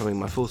becoming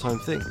my full-time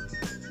thing.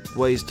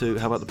 Ways to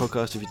help out the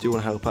podcast: if you do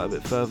want to help out a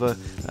bit further,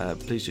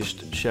 please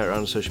just share it around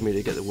on social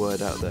media, get the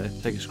word out there,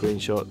 take a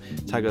screenshot,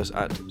 tag us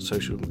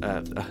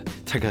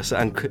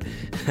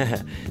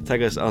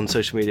on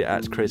social media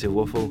at Creative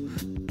Waffle.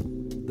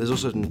 There's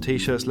also some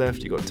t-shirts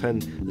left. You've got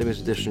 10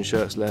 limited edition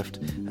shirts left.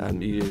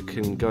 You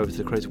can go over to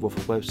the Creative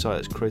Waffle website.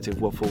 It's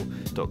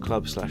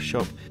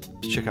creativewaffle.club/shop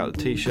to check out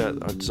the t-shirt.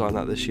 I designed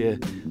that this year.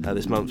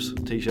 This month's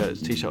t-shirt.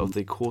 It's t-shirt of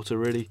the quarter,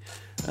 really.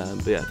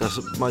 But yeah,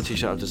 that's my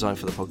t-shirt I've designed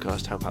for the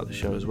podcast to help out the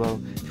show as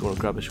well. If you want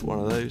to grab one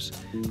of those,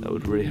 that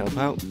would really help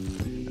out.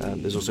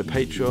 There's also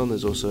Patreon.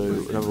 There's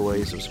also other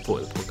ways of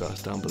supporting the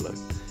podcast down below.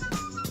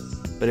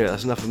 But anyway,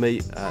 that's enough of me.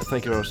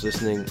 Thank you very much for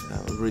listening.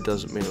 It really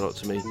does mean a lot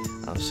to me.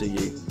 I'll see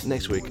you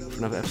next week for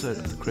another episode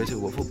of the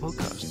Creative Waffle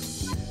podcast.